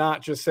me he's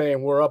not just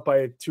saying we're up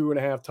by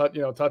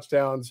 2.5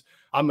 touchdowns.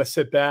 I'm gonna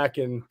sit back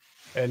and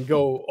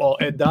go all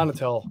Ed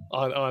Donatel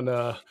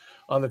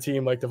on the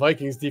team like the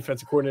Vikings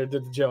defensive coordinator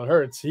did to Jalen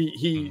Hurts.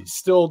 He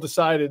still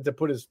decided to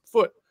put his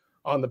foot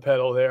on the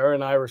pedal there,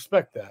 and I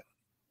respect that.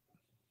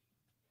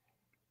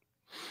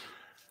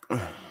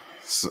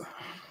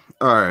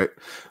 All right.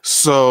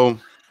 So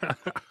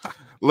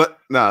I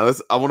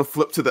want to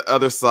flip to the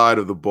other side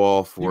of the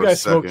ball for a second. You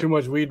guys smoke too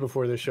much weed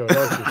before this show,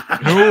 don't you?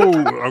 No,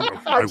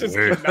 I'm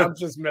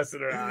just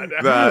messing around.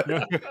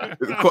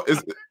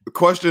 The The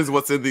question is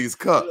what's in these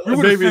cups.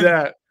 Maybe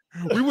that.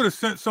 We would have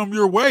sent some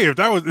your way if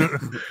that was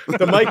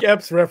the Mike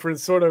Epps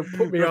reference sort of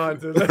put me on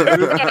to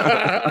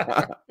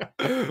that.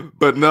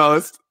 But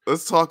no,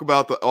 let's talk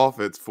about the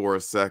offense for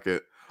a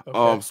second.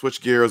 Okay.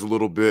 Switch gears a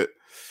little bit.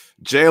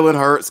 Jalen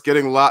Hurts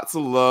getting lots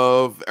of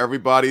love.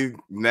 Everybody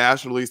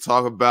nationally is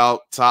talking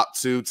about top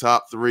 2,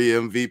 top 3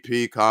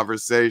 MVP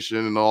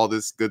conversation and all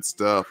this good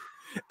stuff.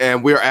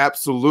 And we're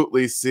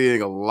absolutely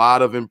seeing a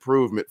lot of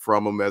improvement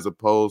from him as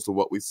opposed to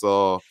what we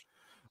saw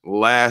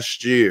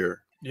last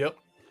year. Yep.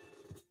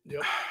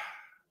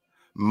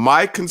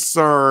 My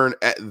concern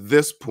at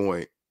this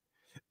point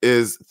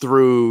is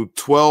through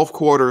 12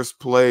 quarters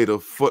played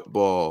of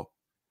football,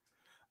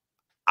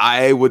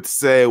 I would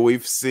say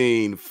we've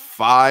seen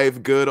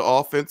 5 good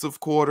offensive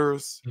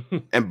quarters.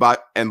 and by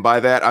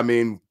that, I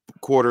mean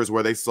quarters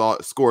where they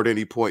scored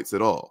any points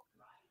at all.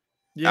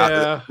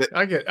 Yeah,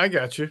 I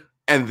got you.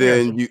 And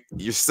then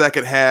your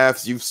second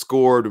halves, you've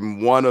scored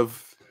one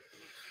of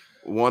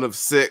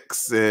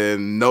 6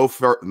 and no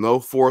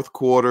fourth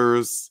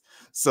quarters.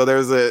 So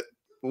there's a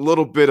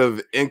little bit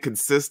of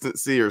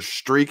inconsistency or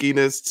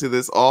streakiness to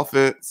this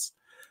offense.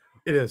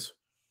 It is.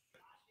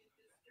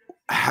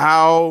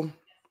 How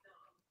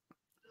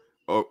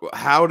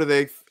are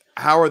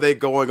they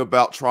going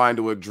about trying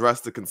to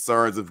address the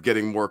concerns of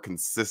getting more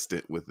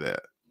consistent with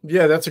that?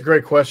 Yeah, that's a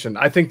great question.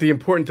 I think the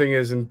important thing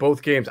is in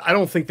both games, I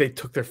don't think they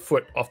took their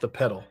foot off the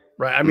pedal,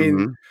 right? I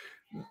mean,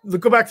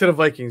 go back to the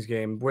Vikings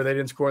game where they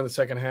didn't score in the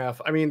second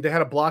half. I mean, they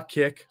had a block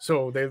kick,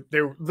 so they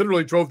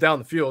literally drove down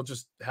the field,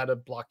 just had a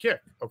block kick.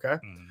 Okay.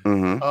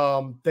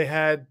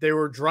 They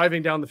were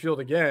driving down the field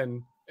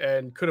again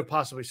and could have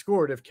possibly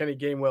scored if Kenny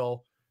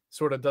Gainwell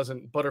sort of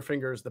doesn't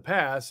butterfingers the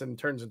pass and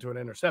turns into an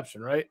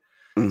interception, right?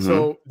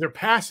 So they're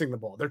passing the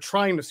ball. They're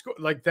trying to score.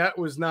 Like that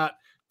was not,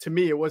 to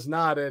me, it was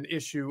not an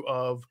issue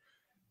of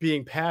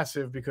being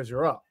passive because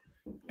you're up.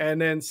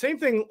 And then same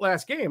thing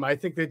last game. I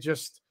think they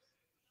just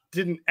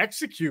didn't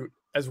execute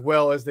as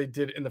well as they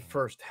did in the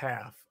first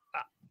half.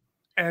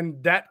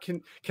 And that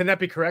can that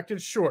be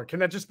corrected? Sure. Can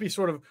that just be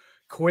sort of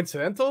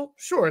coincidental?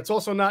 Sure. It's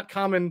also not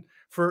common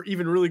for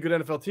even really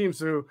good NFL teams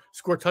to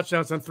score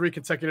touchdowns on 3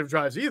 consecutive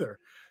drives either.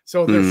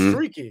 So they're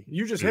streaky.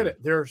 You just hit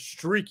it. They're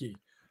streaky.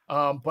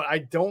 But I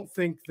don't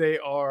think they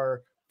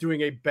are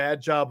doing a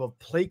bad job of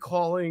play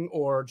calling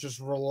or just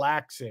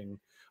relaxing.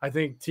 I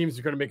think teams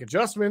are going to make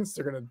adjustments.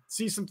 They're going to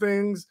see some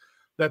things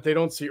that they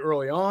don't see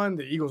early on.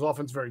 The Eagles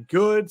offense is very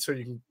good, so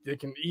they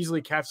can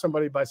easily catch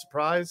somebody by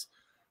surprise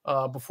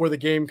before the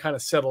game kind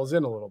of settles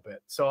in a little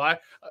bit. So I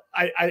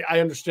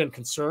understand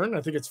concern.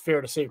 I think it's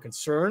fair to say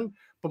concern,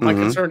 but my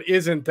concern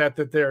isn't that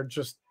they're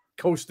just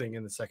coasting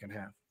in the second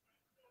half.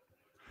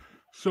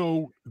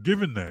 So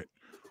given that,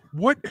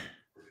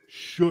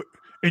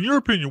 in your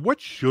opinion,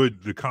 what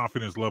should the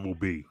confidence level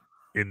be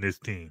in this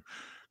team?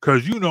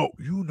 Because you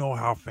know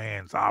how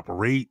fans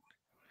operate.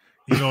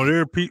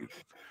 There are people.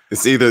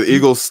 It's either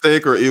Eagles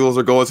stink or Eagles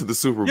are going to the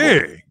Super Bowl.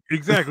 Yeah,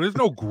 exactly. There's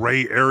no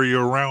gray area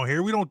around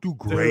here. We don't do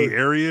gray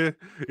area.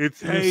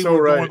 It's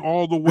we're going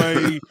all the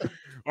way.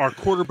 Our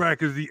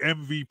quarterback is the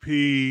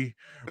MVP.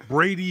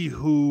 Brady,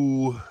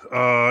 who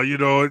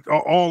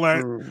all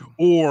that,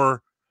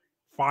 or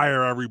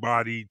fire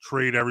everybody,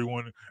 trade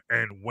everyone,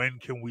 and when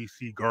can we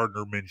see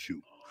Gardner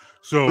Minshew?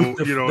 So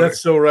that's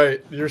so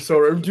right. You're so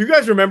right. Do you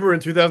guys remember in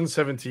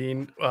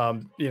 2017,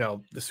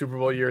 the Super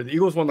Bowl year, the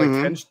Eagles won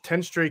like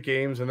 10 straight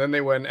games, and then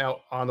they went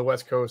out on the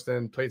West Coast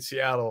and played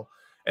Seattle,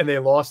 and they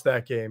lost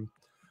that game.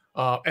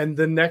 And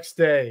the next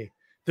day,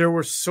 there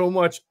was so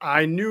much.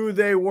 I knew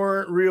they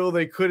weren't real.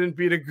 They couldn't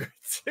beat a good.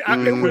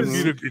 It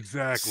was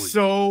exactly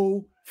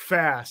so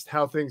fast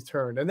how things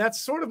turned, and that's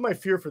sort of my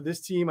fear for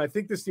this team. I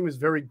think this team is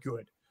very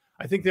good.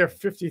 I think their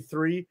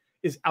 53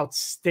 is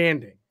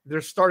outstanding. Their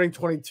starting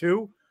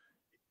 22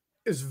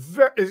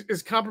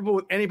 is comparable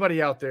with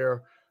anybody out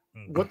there.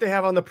 What they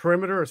have on the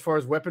perimeter as far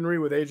as weaponry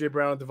with AJ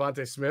Brown and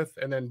Devontae Smith,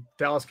 and then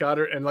Dallas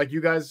Goedert, and like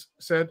you guys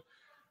said,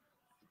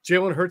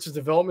 Jalen Hurts'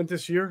 development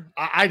this year,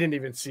 I didn't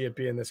even see it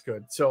being this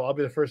good. So I'll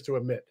be the first to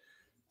admit.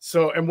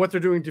 So, and what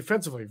they're doing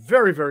defensively,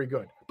 very, very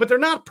good. But they're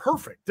not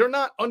perfect. They're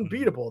not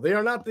unbeatable. They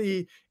are not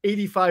the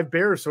 85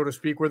 Bears, so to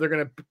speak, where they're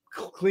going to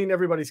clean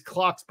everybody's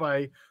clocks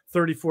by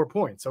 34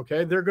 points,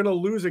 okay? They're going to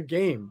lose a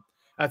game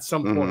at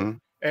some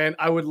point. And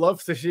I would love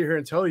to sit here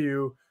and tell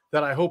you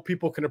that I hope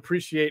people can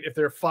appreciate if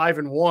they're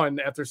 5-1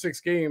 after 6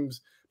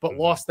 games, but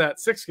lost that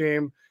 6th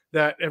game,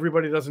 that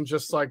everybody doesn't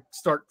just like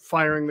start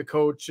firing the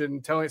coach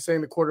and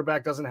saying the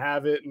quarterback doesn't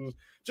have it, and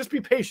just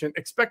be patient.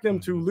 Expect them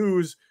to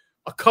lose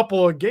a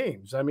couple of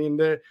games. I mean,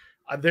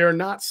 they're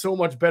not so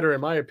much better,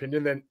 in my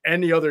opinion, than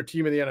any other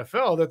team in the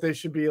NFL that they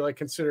should be like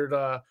considered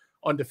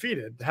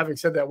undefeated. Having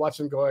said that, watch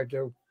them go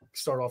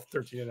start off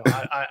 13-0.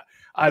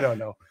 I don't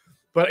know.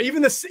 But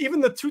even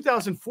the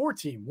 2004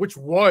 team, which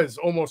was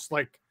almost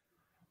like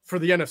for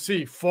the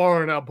NFC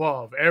far and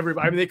above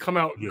everybody. I mean, they come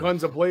out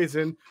guns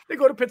a-blazing. They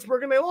go to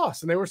Pittsburgh and they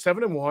lost, and they were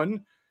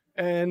 7-1.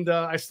 And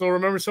I still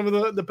remember some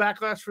of the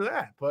backlash for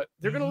that. But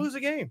they're going to lose a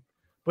game.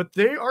 But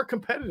they are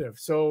competitive.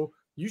 So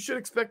you should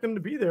expect them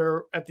to be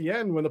there at the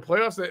end when the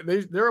playoffs.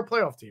 They're a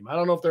playoff team. I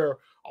don't know if they're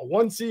a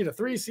 1 seed, a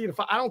 3 seed, a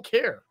 5. I don't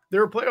care.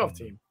 They're a playoff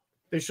team.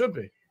 They should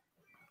be.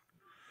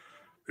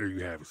 There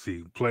you have it.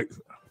 See,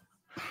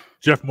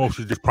 Jeff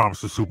Mostert just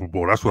promised the Super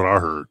Bowl. That's what I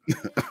heard.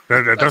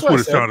 That's what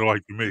it sounded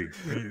like to me.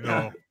 You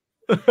know,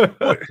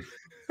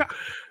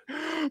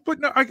 but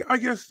no, I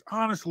guess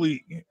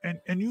honestly,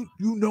 and you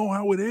know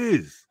how it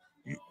is.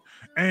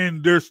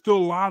 And there's still a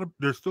lot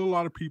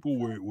of people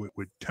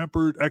with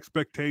tempered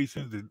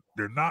expectations, and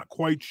they're not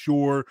quite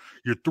sure.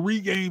 You're 3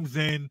 games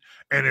in,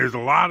 and there's a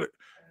lot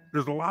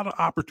of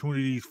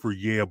opportunities for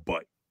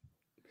but.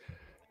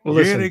 Well,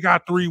 listen, they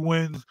got 3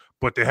 wins,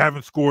 but they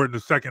haven't scored in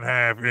the second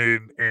half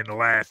in the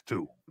last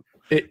 2.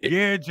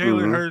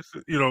 Jalen Hurts.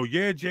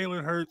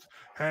 Jalen Hurts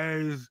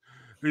has,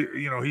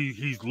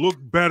 he's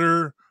looked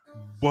better,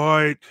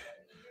 but.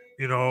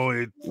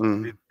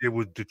 It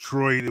was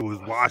Detroit, it was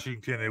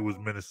Washington, it was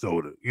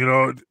Minnesota.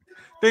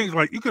 Things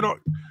like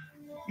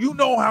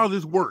how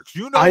this works.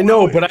 I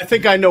know, but I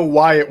think I know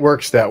why it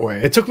works that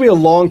way. It took me a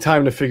long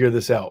time to figure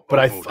this out, but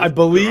I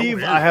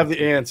believe I have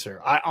the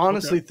answer. I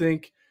honestly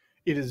think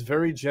it is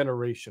very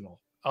generational.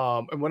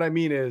 And what I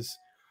mean is,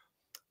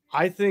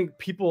 I think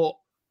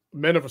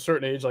men of a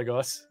certain age like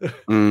us,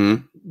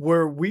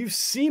 where we've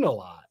seen a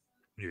lot.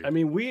 Yeah. I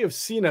mean, we have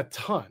seen a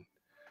ton.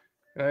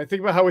 And I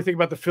think about how we think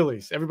about the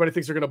Phillies. Everybody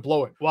thinks they're going to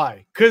blow it.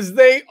 Why? Because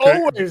they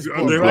always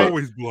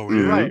blow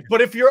it. Right.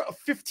 But if you're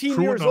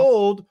 15 years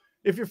old,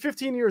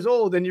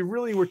 and you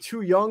really were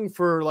too young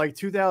for like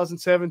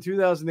 2007,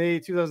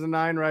 2008,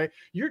 2009, right?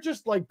 You're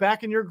just like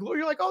back in your glory.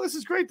 You're like, oh, this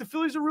is great. The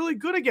Phillies are really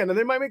good again, and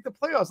they might make the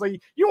playoffs. Like,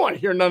 you don't want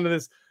to hear none of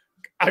this.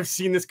 I've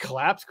seen this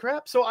collapse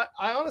crap. So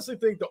I honestly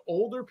think the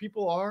older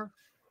people are,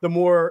 the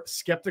more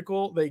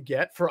skeptical they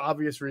get for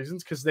obvious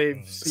reasons, because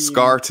they've seen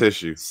scar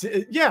tissue.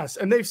 Yes,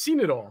 and they've seen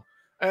it all.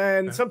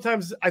 And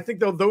sometimes I think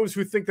those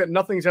who think that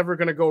nothing's ever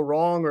going to go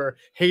wrong, or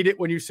hate it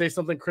when you say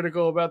something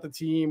critical about the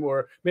team,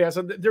 or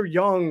they're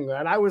young.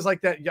 And I was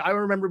like that. I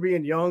remember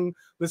being young,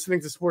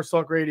 listening to Sports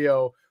Talk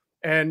Radio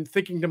and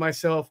thinking to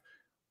myself,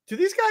 do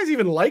these guys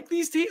even like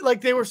these teams? Like,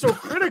 they were so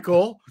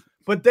critical,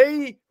 but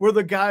they were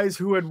the guys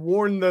who had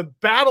worn the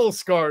battle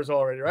scars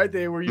already, right?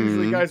 They were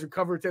usually guys who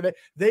covered today.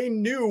 They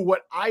knew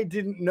what I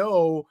didn't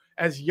know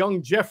as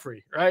young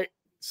Jeffrey, right?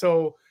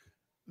 So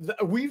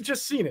we've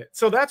just seen it.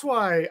 So that's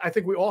why I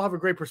think we all have a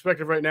great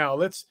perspective right now.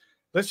 Let's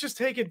just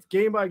take it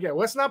game by game.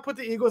 Let's not put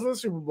the Eagles in the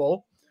Super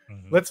Bowl.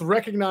 Let's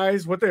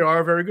recognize what they are,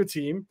 a very good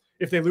team.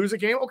 If they lose a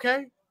game,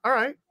 okay, all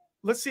right,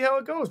 let's see how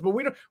it goes. But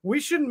we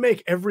shouldn't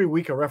make every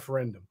week a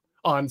referendum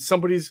on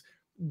somebody's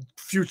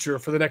future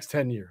for the next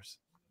 10 years.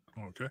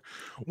 Okay.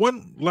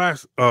 One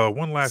last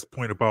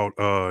point about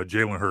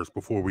Jalen Hurts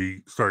before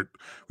we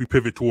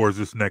pivot towards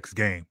this next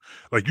game.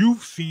 Like,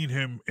 you've seen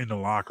him in the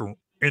locker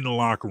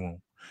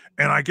room.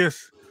 And I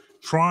guess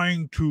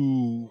trying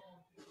to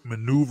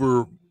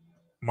maneuver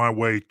my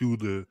way through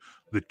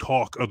the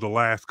talk of the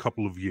last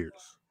couple of years.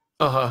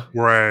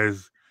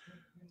 Whereas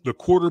the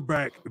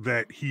quarterback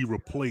that he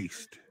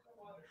replaced,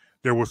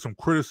 there was some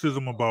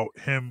criticism about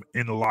him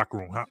in the locker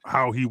room,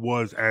 how he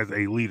was as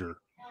a leader.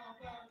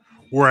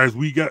 Whereas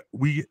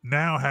we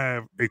now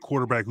have a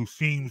quarterback who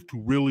seems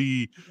to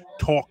really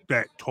talk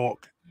that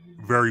talk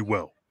very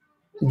well.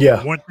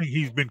 Yeah. One thing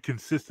he's been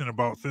consistent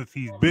about since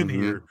he's been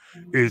here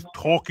is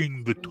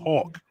talking the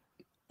talk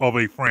of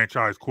a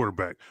franchise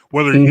quarterback.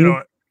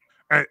 Whether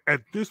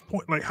at this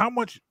point, like, how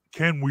much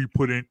can we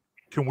put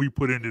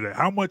into that?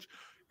 How much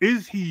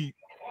is he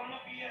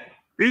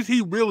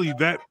really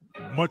that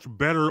much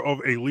better of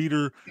a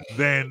leader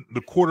than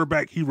the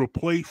quarterback he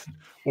replaced,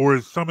 or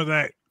is some of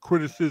that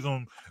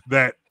criticism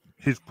that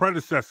his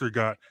predecessor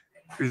got,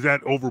 is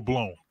that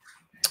overblown?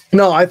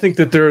 No, I think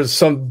that there's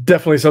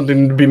definitely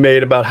something to be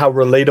made about how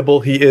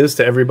relatable he is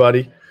to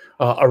everybody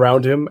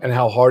around him and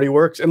how hard he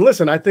works. And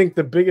listen, I think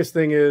the biggest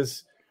thing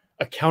is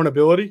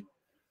accountability.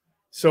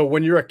 So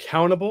when you're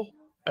accountable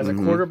as a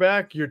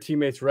quarterback, your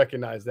teammates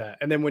recognize that.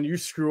 And then when you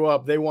screw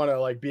up, they want to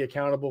like be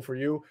accountable for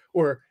you.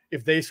 Or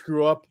if they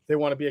screw up, they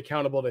want to be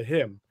accountable to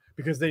him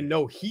because they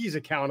know he's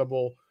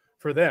accountable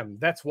for them.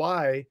 That's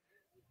why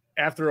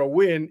after a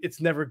win,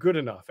 it's never good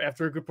enough.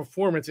 After a good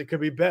performance, it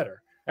could be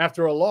better.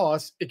 After a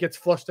loss, it gets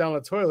flushed down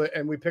the toilet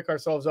and we pick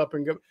ourselves up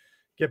and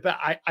get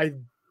back. I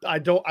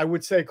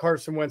would say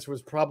Carson Wentz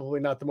was probably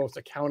not the most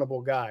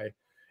accountable guy.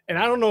 And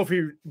I don't know if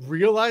he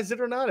realized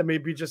it or not. It may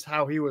be just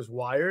how he was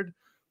wired,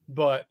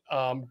 but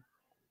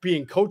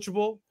being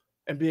coachable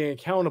and being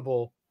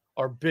accountable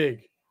are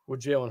big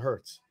with Jalen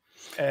Hurts.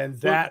 And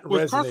that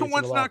was Carson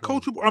Wentz not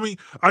coachable? I mean,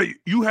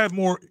 you had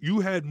more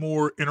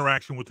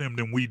interaction with him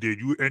than we did.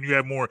 You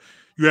had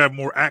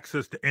more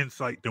access to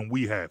insight than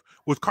we have.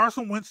 Was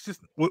Carson Wentz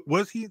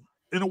was he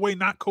in a way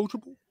not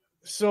coachable?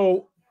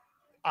 So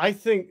I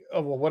think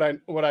what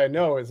I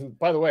know is, and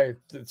by the way,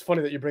 it's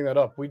funny that you bring that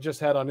up. We just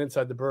had on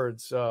Inside the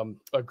Birds a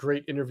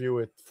great interview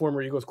with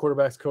former Eagles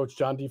quarterbacks coach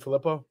John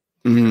DeFilippo.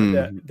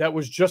 That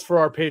was just for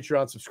our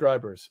Patreon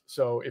subscribers.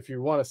 So if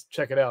you want to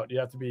check it out, you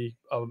have to be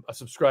a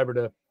subscriber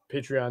to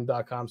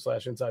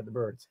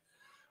patreon.com/InsideTheBirds.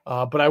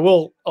 But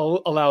I'll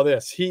allow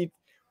this.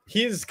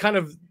 He's kind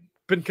of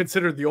been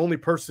considered the only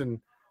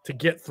person to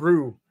get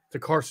through to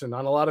Carson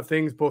on a lot of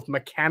things, both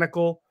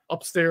mechanical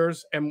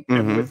upstairs and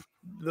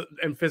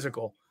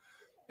physical.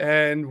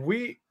 And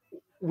we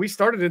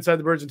started Inside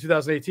the Birds in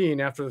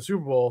 2018 after the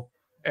Super Bowl,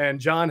 and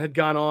John had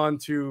gone on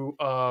to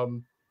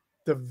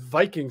the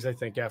Vikings, I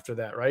think, after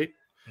that, right?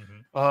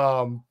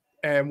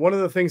 And one of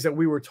the things that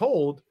we were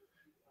told,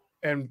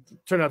 and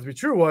turned out to be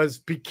true, was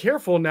be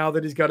careful now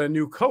that he's got a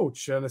new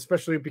coach, and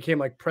especially it became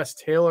like Press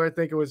Taylor, I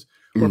think it was,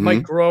 or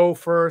Mike Groh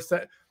first.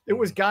 That it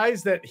was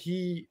guys that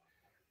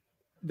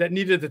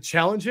needed to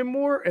challenge him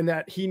more, and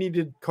that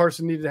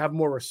Carson needed to have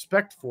more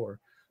respect for,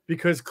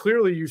 because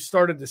clearly you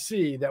started to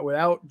see that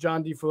without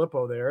John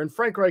DeFilippo there, and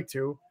Frank Reich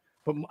too,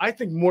 but I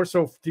think more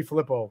so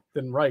DeFilippo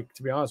than Reich,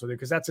 to be honest with you,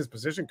 because that's his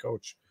position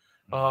coach.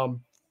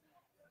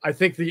 I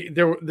think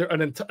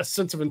a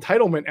sense of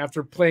entitlement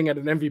after playing at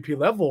an MVP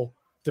level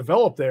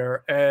developed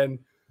there, and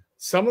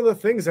some of the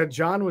things that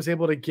John was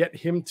able to get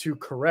him to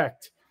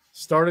correct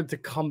started to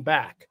come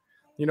back.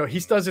 He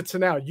does it to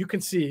now. You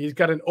can see he's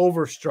got an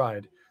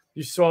overstride.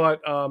 You saw it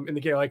in the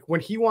game. Like when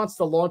he wants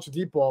to launch a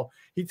deep ball,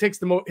 he takes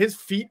his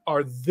feet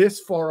are this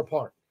far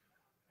apart,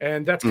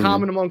 and that's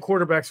common among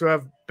quarterbacks who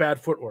have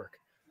bad footwork.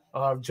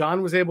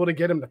 John was able to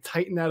get him to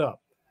tighten that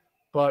up.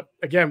 But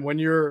again, when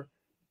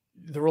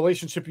the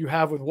relationship you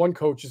have with one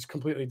coach is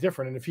completely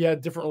different, and if he had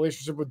a different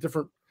relationship with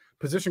different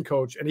position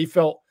coach, and he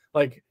felt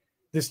like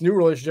this new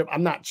relationship,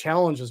 I'm not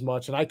challenged as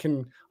much, and I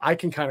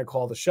can kind of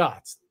call the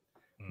shots.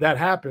 That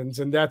happens,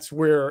 and that's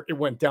where it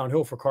went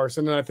downhill for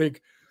Carson. And I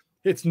think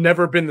it's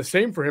never been the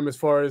same for him as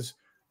far as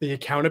the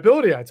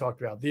accountability I talked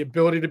about, the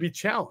ability to be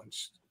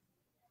challenged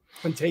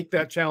and take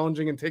that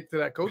challenging and take to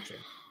that coaching.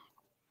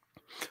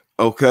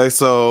 Okay,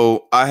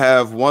 so I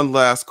have one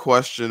last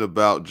question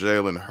about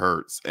Jalen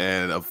Hurts,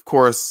 and of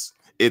course,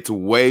 it's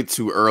way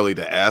too early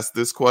to ask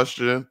this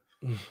question,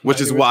 which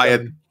is why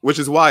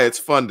it's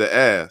fun to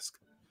ask.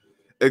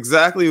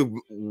 Exactly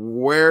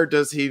where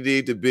does he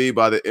need to be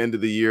by the end of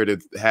the year to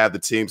have the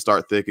team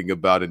start thinking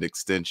about an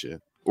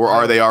extension? Or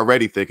are they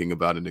already thinking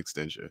about an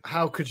extension?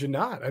 How could you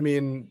not? I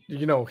mean,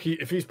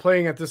 if he's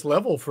playing at this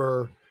level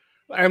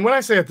and when I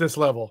say at this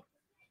level,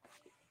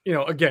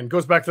 again,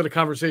 goes back to the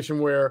conversation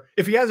where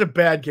if he has a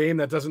bad game,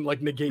 that doesn't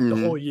negate the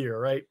whole year,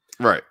 right?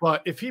 Right.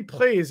 But if he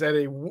plays at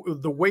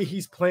the way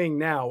he's playing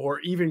now, or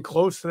even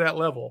close to that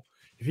level,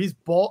 if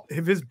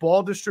his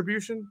ball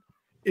distribution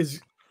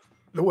is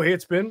the way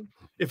it's been,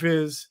 if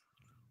his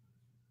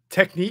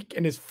technique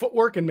and his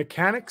footwork and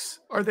mechanics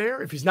are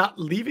there, if he's not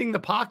leaving the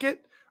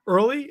pocket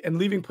early and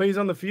leaving plays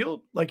on the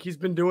field like he's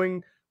been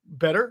doing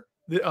better,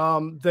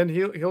 then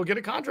he'll get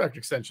a contract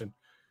extension.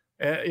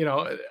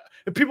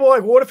 If people are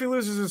like, well, what if he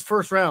loses his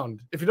first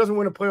round? If he doesn't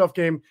win a playoff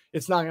game,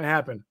 it's not going to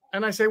happen.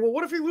 And I say, well,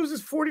 what if he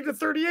loses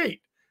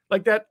 40-38,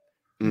 like that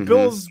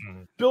Bills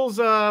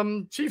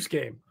Chiefs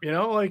game?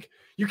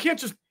 You can't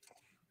just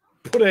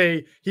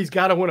put he's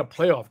got to win a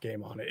playoff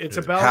game on it. It's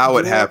about how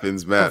it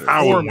happens matters.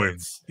 How it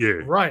wins.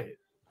 Yeah. Right.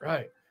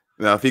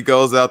 Now, if he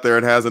goes out there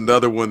and has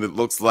another one that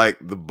looks like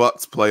the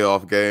Bucs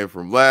playoff game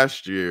from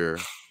last year,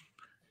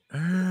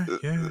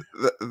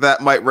 that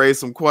might raise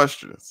some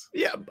questions.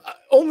 Yeah,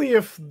 only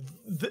if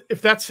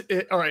that's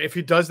it. All right, if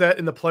he does that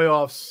in the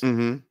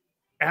playoffs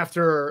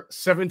after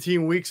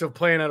 17 weeks of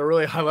playing at a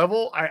really high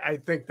level, I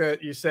think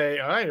that you say,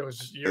 all right,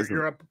 it's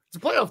a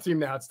playoff team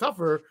now. It's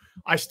tougher.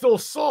 I still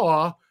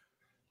saw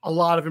a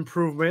lot of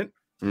improvement.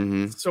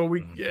 So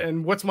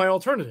and what's my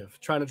alternative?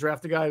 Trying to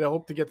draft a guy to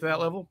hope to get to that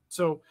level.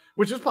 So,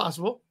 which is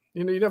possible.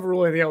 You never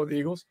rule anything out with the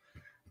Eagles,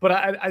 but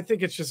I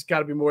think it's just got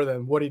to be more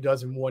than what he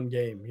does in one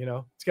game.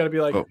 It's got to be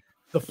like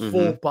the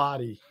full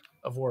body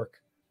of work.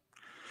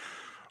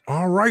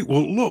 All right.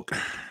 Well, look,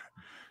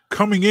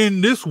 coming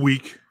in this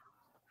week,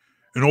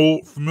 an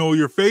old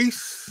familiar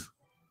face,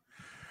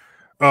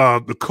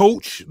 the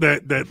coach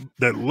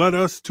that led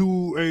us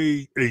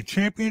to a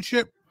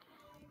championship.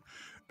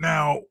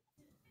 Now,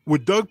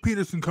 with Doug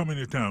Peterson coming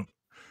to town,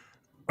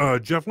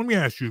 Jeff, let me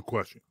ask you a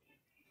question.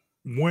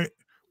 When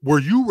were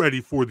you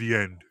ready for the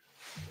end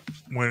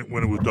when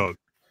it was Doug?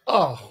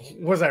 Oh,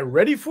 was I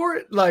ready for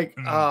it?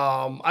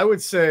 I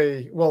would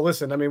say, well,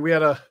 listen, I mean, we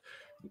had a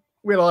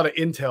lot of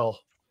intel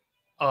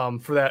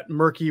for that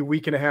murky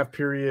week and a half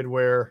period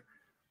where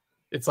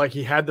it's like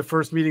he had the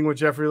first meeting with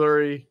Jeffrey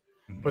Lurie,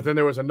 but then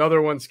there was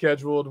another one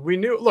scheduled. We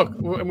knew,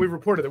 and we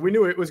reported it. We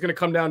knew it was going to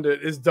come down to,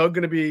 is Doug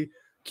going to be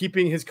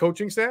keeping his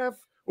coaching staff,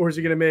 or is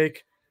he going to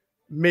make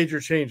major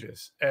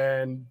changes?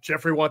 And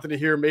Jeffrey wanted to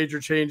hear major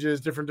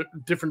changes,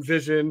 different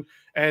vision.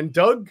 And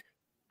Doug,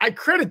 I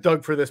credit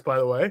Doug for this, by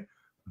the way,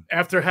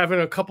 after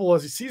having a couple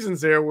of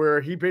seasons there where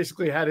he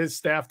basically had his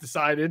staff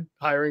decided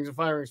hirings and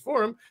firings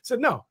for him, said,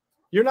 no,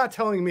 you're not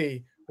telling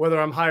me whether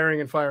I'm hiring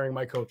and firing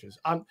my coaches.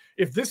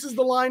 If this is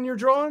the line you're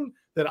drawing,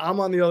 then I'm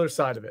on the other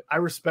side of it. I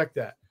respect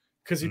that,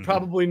 because he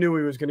probably knew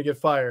he was going to get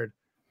fired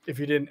if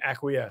he didn't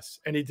acquiesce.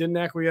 And he didn't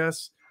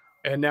acquiesce.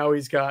 And now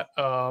he's got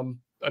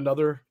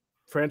another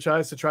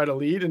franchise to try to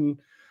lead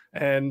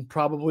and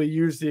probably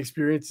use the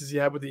experiences he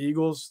had with the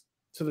Eagles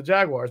to the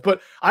Jaguars.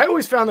 But I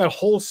always found that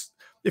whole.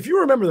 If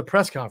you remember the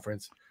press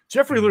conference,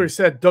 Jeffrey Lurie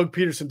said Doug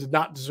Peterson did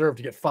not deserve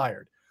to get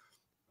fired.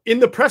 In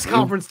the press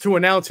conference to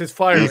announce his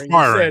firing, he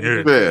said,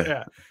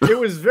 it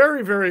was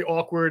very, very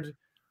awkward.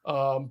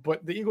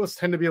 But the Eagles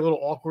tend to be a little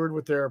awkward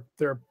with their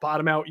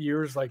bottom out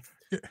years. Like,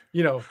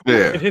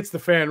 it hits the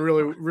fan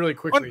really, really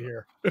quickly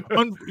here.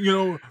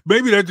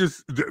 Maybe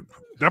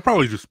that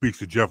probably just speaks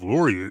to Jeff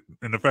Lurie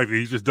and the fact that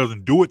he just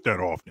doesn't do it that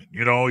often.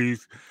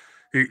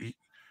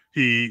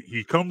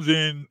 He comes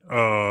in,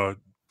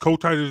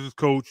 Kotite is his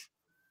coach.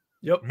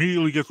 Yep.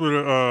 Immediately gets rid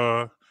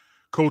of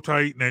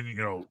Kotite, and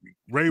then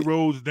Ray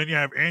Rhodes. Then you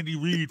have Andy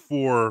Reid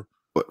for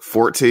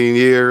 14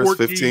 years,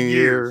 15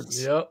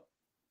 years.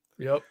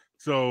 Yep.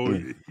 So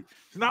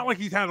it's not like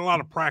he's had a lot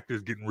of practice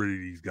getting rid of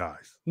these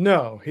guys.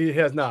 No, he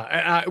has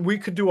not. We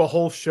could do a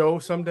whole show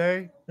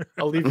someday.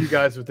 I'll leave you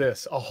guys with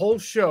this: a whole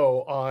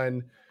show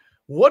on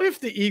what if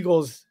the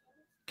Eagles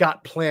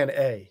got Plan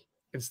A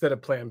instead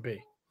of Plan B.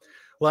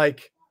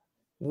 Like,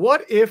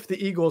 what if the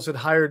Eagles had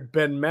hired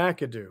Ben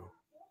McAdoo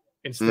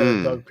instead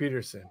of Doug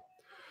Peterson?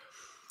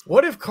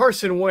 What if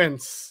Carson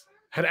Wentz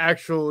had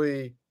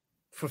actually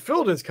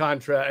fulfilled his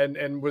contract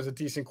and was a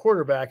decent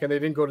quarterback and they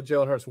didn't go to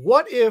Jalen Hurts?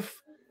 What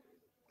if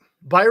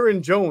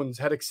Byron Jones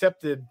had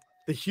accepted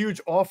the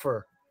huge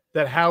offer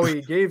that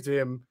Howie gave to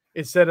him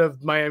instead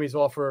of Miami's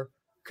offer?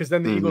 Because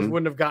then the Eagles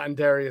wouldn't have gotten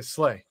Darius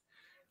Slay,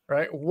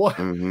 right? What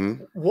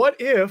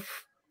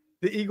if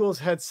the Eagles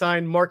had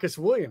signed Marcus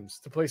Williams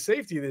to play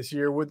safety this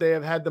year? Would they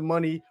have had the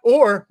money?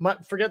 Or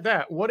forget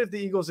that. What if the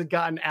Eagles had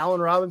gotten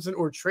Allen Robinson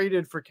or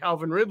traded for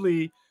Calvin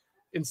Ridley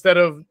instead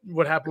of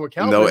what happened with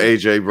Calvin? No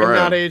AJ Brown.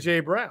 Not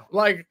AJ Brown.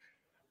 Like,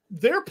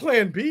 their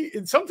Plan B.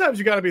 And sometimes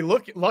you got to be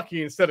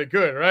lucky instead of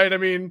good, right? I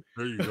mean,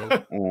 there you go.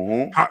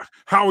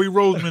 Howie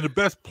Roseman, the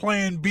best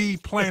Plan B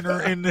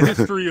planner in the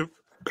history of.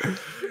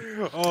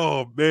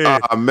 Oh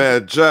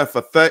man, Jeff,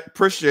 I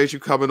appreciate you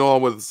coming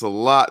on with us a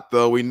lot,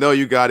 though. We know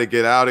you got to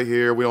get out of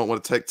here. We don't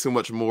want to take too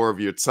much more of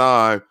your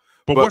time.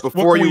 But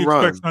before you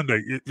run,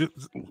 Sunday,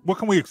 what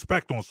can we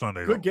expect on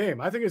Sunday? Good game.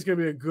 I think it's going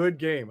to be a good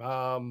game.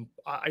 I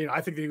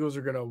think the Eagles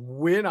are going to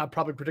win. I'd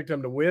probably predict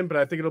them to win, but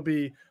I think it'll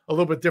be a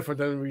little bit different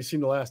than we've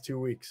seen the last 2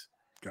 weeks.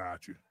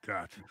 Got you.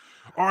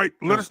 All right,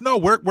 let us know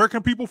where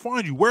can people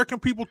find you? Where can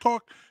people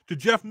talk to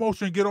Jeff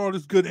Mosher and get all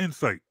this good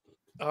insight?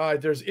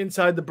 There's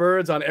Inside the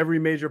Birds on every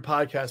major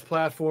podcast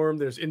platform.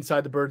 There's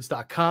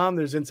InsideTheBirds.com.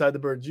 There's Inside the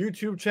Birds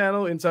YouTube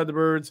channel. Inside the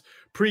Birds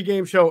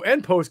pregame show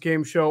and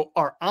postgame show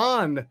are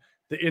on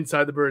the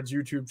Inside the Birds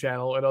YouTube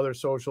channel and other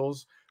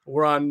socials.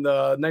 We're on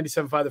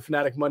 97.5 The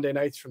Fanatic Monday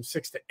nights from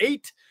 6 to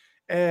 8.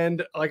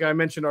 And like I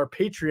mentioned, our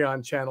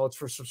Patreon channel, it's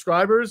for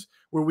subscribers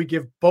where we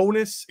give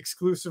bonus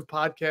exclusive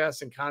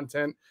podcasts and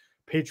content.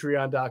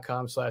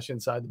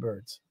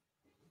 Patreon.com/InsideTheBirds.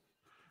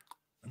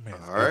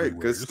 All right,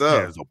 good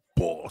stuff. This man's a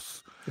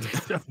boss.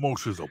 Jeff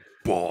Mosher's a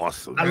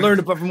boss. I learned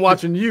it from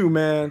watching you,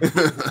 man.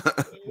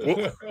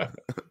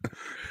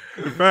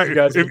 In fact,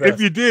 if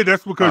you did,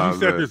 that's because you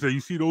sat there and said, "You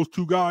see those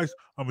two guys?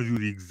 I'm gonna do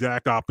the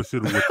exact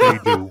opposite of what they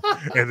do,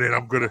 and then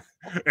I'm gonna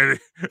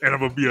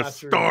be a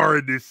star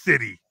in this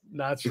city."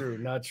 Not true.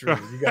 You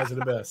guys are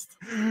the best.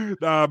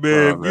 Nah,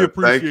 man, we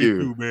appreciate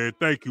you, man.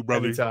 Thank you,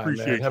 brother. Anytime,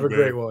 appreciate man. you. Have a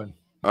great one.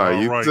 All right,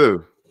 you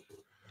too.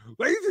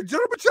 Ladies and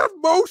gentlemen, Jeff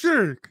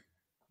Mosher.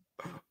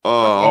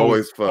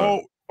 Always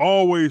fun.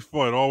 Always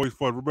fun.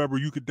 Remember,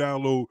 you can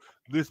download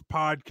this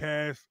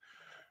podcast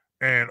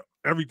and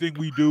everything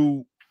we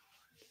do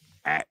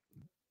at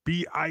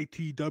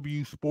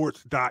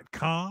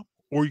bitwsports.com,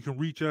 or you can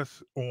reach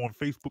us on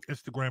Facebook,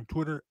 Instagram,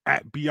 Twitter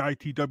at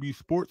bitw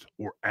sports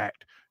or at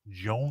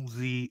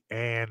Jonesy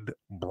and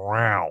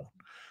Brown.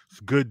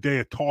 It's a good day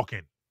of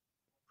talking.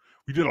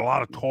 We did a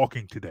lot of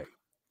talking today.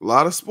 A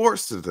lot of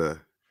sports today.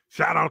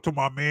 Shout out to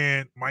my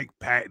man Mike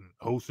Patton,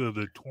 host of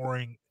the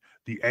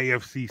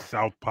AFC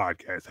South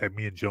podcast. Had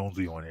me and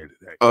Jonesy on here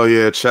today. Oh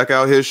yeah, check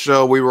out his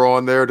show. We were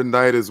on there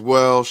tonight as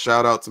well.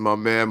 Shout out to my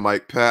man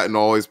Mike Patton,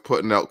 always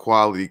putting out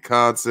quality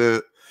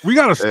content. We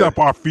got to step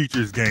our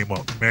features game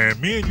up,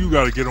 man. Me and you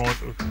got to get on.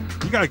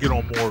 We got to get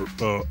on more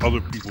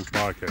other people's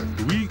podcasts.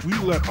 We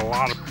let a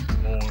lot of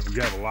people on.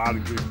 We have a lot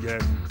of good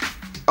guests.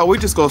 Oh, we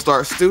just gonna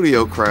start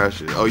studio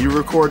crashing. Oh, you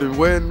recorded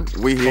when?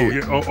 We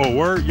here. Oh, yeah. Oh,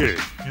 word?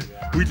 Yeah.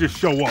 We just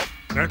show up.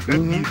 That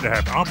needs to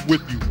happen. I'm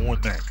with you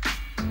on that.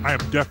 I am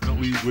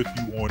definitely with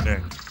you on that.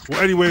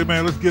 Well, anyway,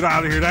 man, let's get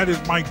out of here. That is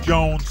Mike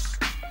Jones.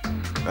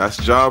 That's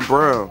John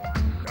Brown.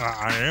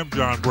 I am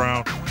John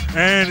Brown.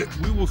 And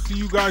we will see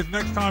you guys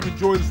next time.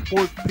 Enjoy the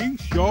sports.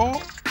 Peace,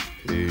 y'all.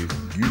 Peace.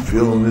 You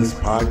feeling this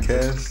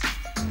podcast?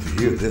 To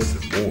hear this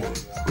and more,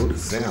 go to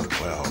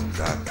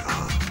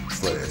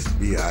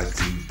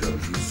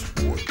SoundCloud.com/BITW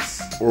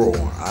Sports or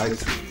on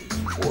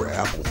iTunes or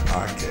Apple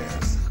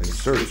Podcasts and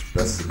search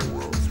Best in the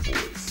World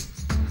Sports.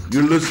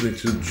 You're listening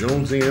to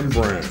Jonesy and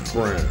Brown.